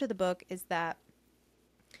concept of the book is that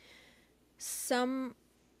someone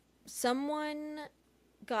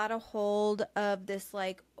got a hold of this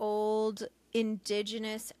like old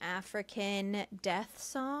indigenous African death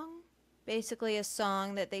song. Basically a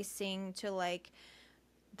song that they sing to like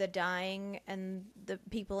the dying and the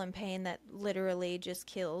people in pain that literally just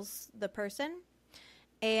kills the person,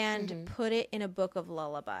 and put it in a book of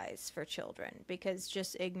lullabies for children because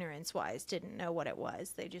just ignorance wise didn't know what it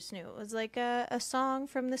was. They just knew it was like a song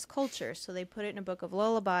from this culture. So they put it in a book of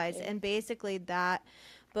lullabies, and basically that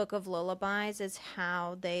book of lullabies is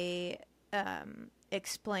how they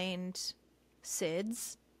explained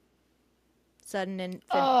SIDS, sudden infant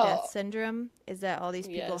death syndrome, is that all these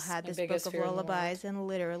people Yes, had my this biggest book of fear in the world. lullabies and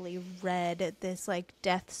literally read this like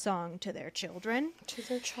death song to their children. To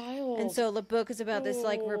their child. And so the book is about this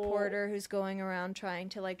like reporter who's going around trying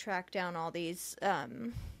to like track down all these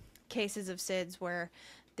cases of SIDS where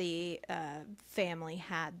the family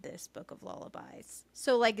had this book of lullabies.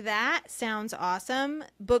 So, like, that sounds awesome.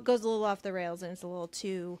 Book goes a little off the rails and it's a little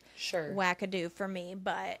too wackadoo for me.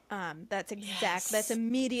 But that's that's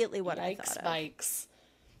immediately what I thought of. Spikes.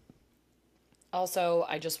 Also,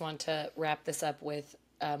 I just want to wrap this up with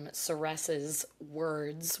Sures's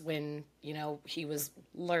words when, you know, he was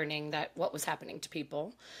learning that what was happening to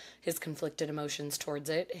people, his conflicted emotions towards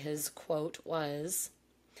it. His quote was,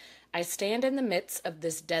 "I stand in the midst of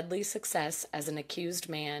this deadly success as an accused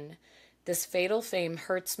man. This fatal fame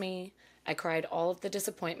hurts me. I cried all of the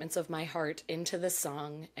disappointments of my heart into this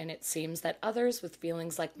song, and it seems that others with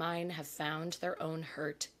feelings like mine have found their own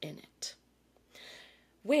hurt in it."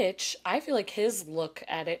 Which, I feel like his look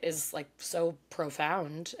at it is, like, so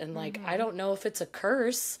profound. And, like, I don't know if it's a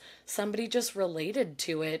curse. Somebody just related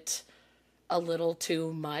to it a little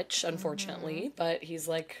too much, unfortunately. But he's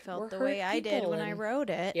like, felt the way I did when I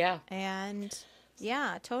wrote it. Yeah. And,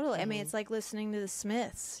 yeah, totally. I mean, it's like listening to the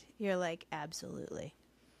Smiths. You're like, absolutely.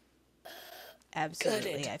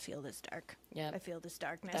 Absolutely, Good. I feel this dark. Yeah. I feel this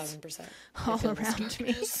darkness 1,000%. all around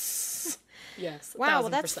me. Yes. Wow, well,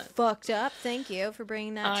 1,000%. that's fucked up. Thank you for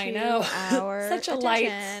bringing that I to know. our Such a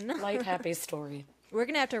attention. light, happy story. We're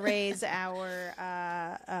going to have to raise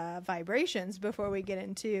our vibrations before we get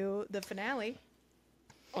into the finale.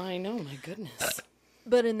 I know, my goodness.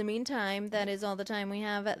 But in the meantime, that is all the time we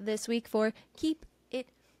have this week for Keep It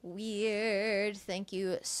Weird. Thank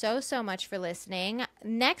you so much for listening.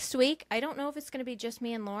 Next week, I don't know if it's going to be just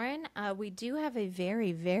me and Lauren. We do have a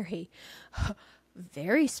very, very,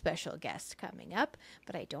 very special guest coming up,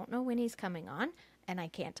 but I don't know when he's coming on, and I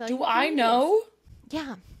can't tell you. Do I know?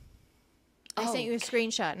 Yeah. I sent you a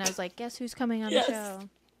screenshot, and I was like, guess who's coming on the show?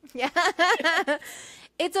 Yeah.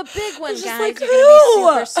 It's a big one, guys. Like, you're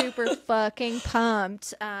going to be super fucking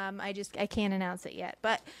pumped. I can't announce it yet,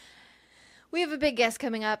 but we have a big guest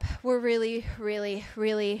coming up. We're really, really,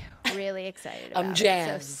 really, really excited about I'm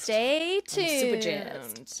jazzed. it. So stay tuned. I'm super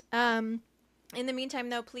jazzed. In the meantime,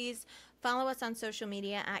 though, please follow us on social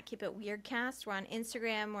media at Keep It Weirdcast. We're on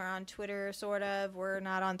Instagram. We're on Twitter, sort of. We're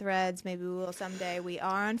not on Threads. Maybe we will someday. We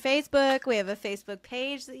are on Facebook. We have a Facebook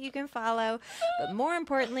page that you can follow. But more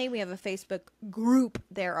importantly, we have a Facebook group.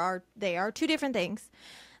 They are two different things.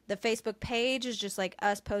 The Facebook page is just like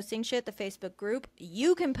us posting shit. The Facebook group,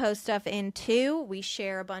 you can post stuff in too. We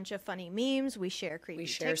share a bunch of funny memes. We share creepy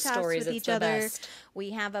TikToks stories with each other. We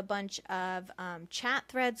have a bunch of chat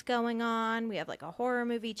threads going on. We have like a horror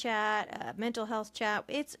movie chat, a mental health chat.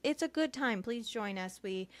 It's a good time. Please join us.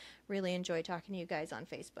 We really enjoy talking to you guys on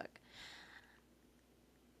Facebook.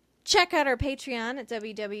 Check out our Patreon at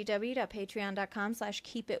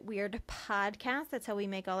www.patreon.com/keepitweirdpodcast. That's how we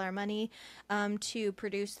make all our money to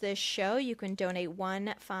produce this show. You can donate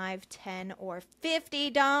 $1, $5, $10, or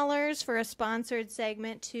 $50 for a sponsored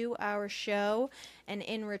segment to our show. And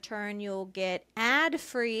in return, you'll get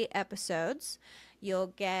ad-free episodes.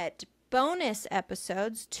 You'll get bonus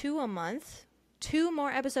episodes, 2 a month. 2 more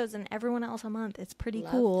episodes than everyone else a month. It's pretty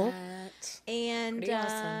cool. That. And Pretty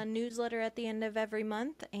awesome. Newsletter at the end of every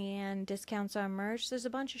month and discounts on merch. There's a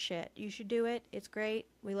bunch of shit. You should do it. It's great.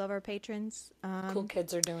 We love our patrons. Cool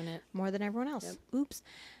kids are doing it. More than everyone else. Yep. Oops.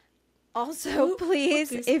 Also,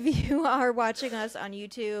 please, whoopsies. if you are watching us on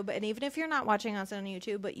YouTube, and even if you're not watching us on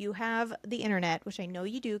YouTube, but you have the internet, which I know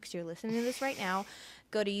you do because you're listening to this right now,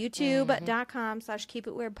 go to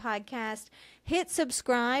youtube.com/keepitweirdpodcast. Hit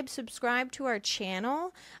subscribe to our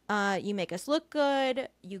channel. You make us look good.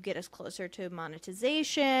 You get us closer to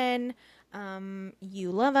monetization.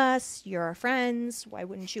 You love us. You're our friends. Why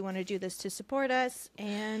wouldn't you want to do this to support us?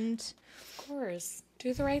 And Of course.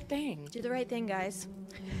 Do the right thing. do the right thing, guys.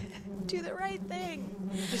 Do the right thing.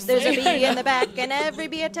 There's a bee in the back, and every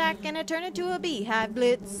bee attack, and it turn into a beehive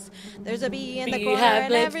blitz. There's a bee in the corner, Beehive and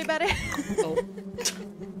blitz. everybody... Oh.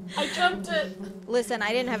 I jumped it. Listen,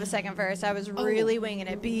 I didn't have a second verse. I was really winging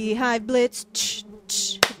it. Beehive blitz.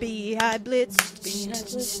 Beehive blitz.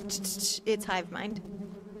 Beehive blitz. It's hive mind.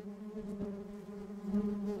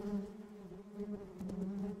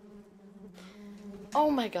 Oh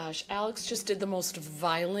my gosh, Alex just did the most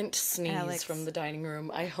violent sneeze Alex. from the dining room.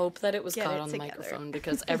 I hope that it was Get caught it on the together. microphone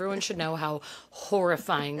because everyone should know how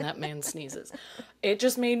horrifying that man sneezes. It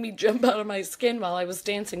just made me jump out of my skin while I was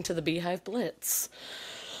dancing to the Beehive Blitz.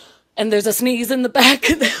 And there's a sneeze in the back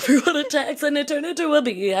and everyone attacks and it turned into a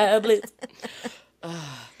Beehive Blitz.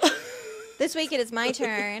 This week it is my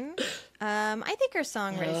turn. I think our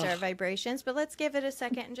song raised our vibrations, but let's give it a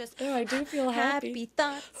second and just... Oh, I do feel happy. Happy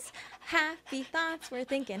thoughts. Happy thoughts, we're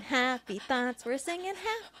thinking happy thoughts, we're singing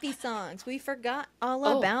happy songs. We forgot all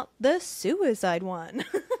Oh. about the suicide one.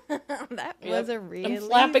 That was a really I'm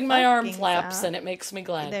flapping my arm fucking flaps, sound. and it makes me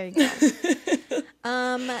glad. There you go.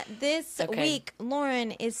 This Okay. week,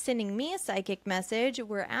 Lauren is sending me a psychic message.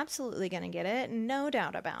 We're absolutely going to get it. No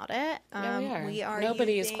doubt about it. Yeah, We are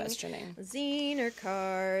Nobody is using questioning. Zener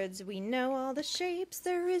cards. We know all the shapes.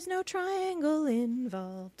 There is no triangle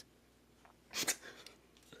involved.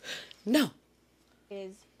 No.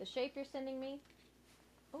 Is the shape you're sending me?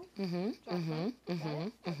 Oh,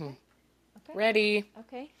 Ready.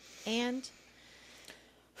 Okay. And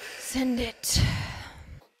send it.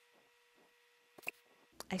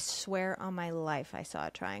 I swear on my life I saw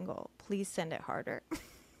a triangle. Please send it harder.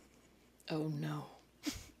 Oh, no.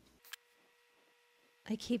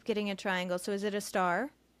 I keep getting a triangle. So is it a star?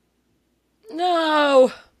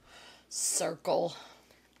 No. Circle.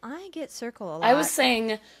 I get circle a lot. I was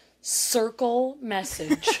saying circle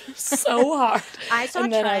message so hard. I saw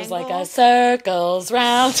and then I was like, triangle. a circle's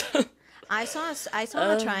round. I saw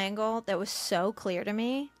a triangle that was so clear to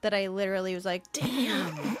me that I literally was like,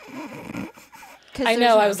 damn. I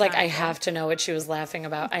know. I was like, I have to know what she was laughing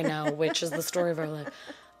about. I know, which is the story of our life.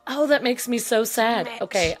 Oh, that makes me so sad.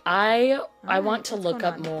 Okay, I want to look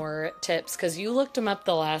up more tips because you looked them up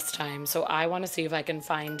the last time. So I want to see if I can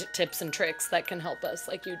find tips and tricks that can help us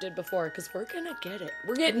like you did before because we're going to get it.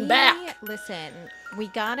 We're getting back. Listen, we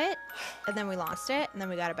got it, and then we lost it, and then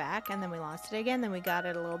we got it back, and then we lost it again, then we got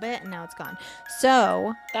it a little bit, and now it's gone.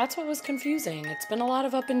 So That's what was confusing. It's been a lot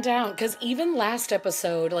of up and down because even last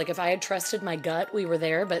episode, like if I had trusted my gut, we were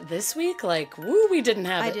there. But this week, like, woo, we didn't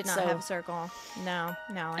have it. I did not have a circle. No,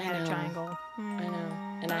 I had a triangle. I know.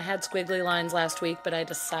 And I had squiggly lines last week, but I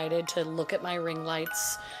decided to look at my ring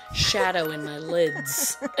light's shadow in my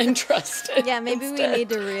lids and trust it. Yeah, maybe instead. we need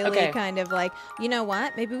to really Okay. kind of like, you know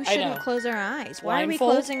what? Maybe we shouldn't know. close our eyes. Why are we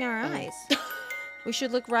Blindfold? closing our eyes? We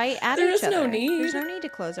should look right at There each is other. no need. There's no need to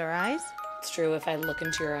close our eyes. It's true if I look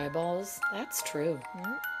into your eyeballs. That's true.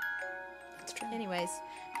 That's true. Anyways,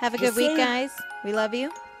 have a Just good week, saying. guys. We love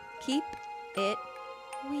you. Keep it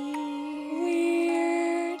weird.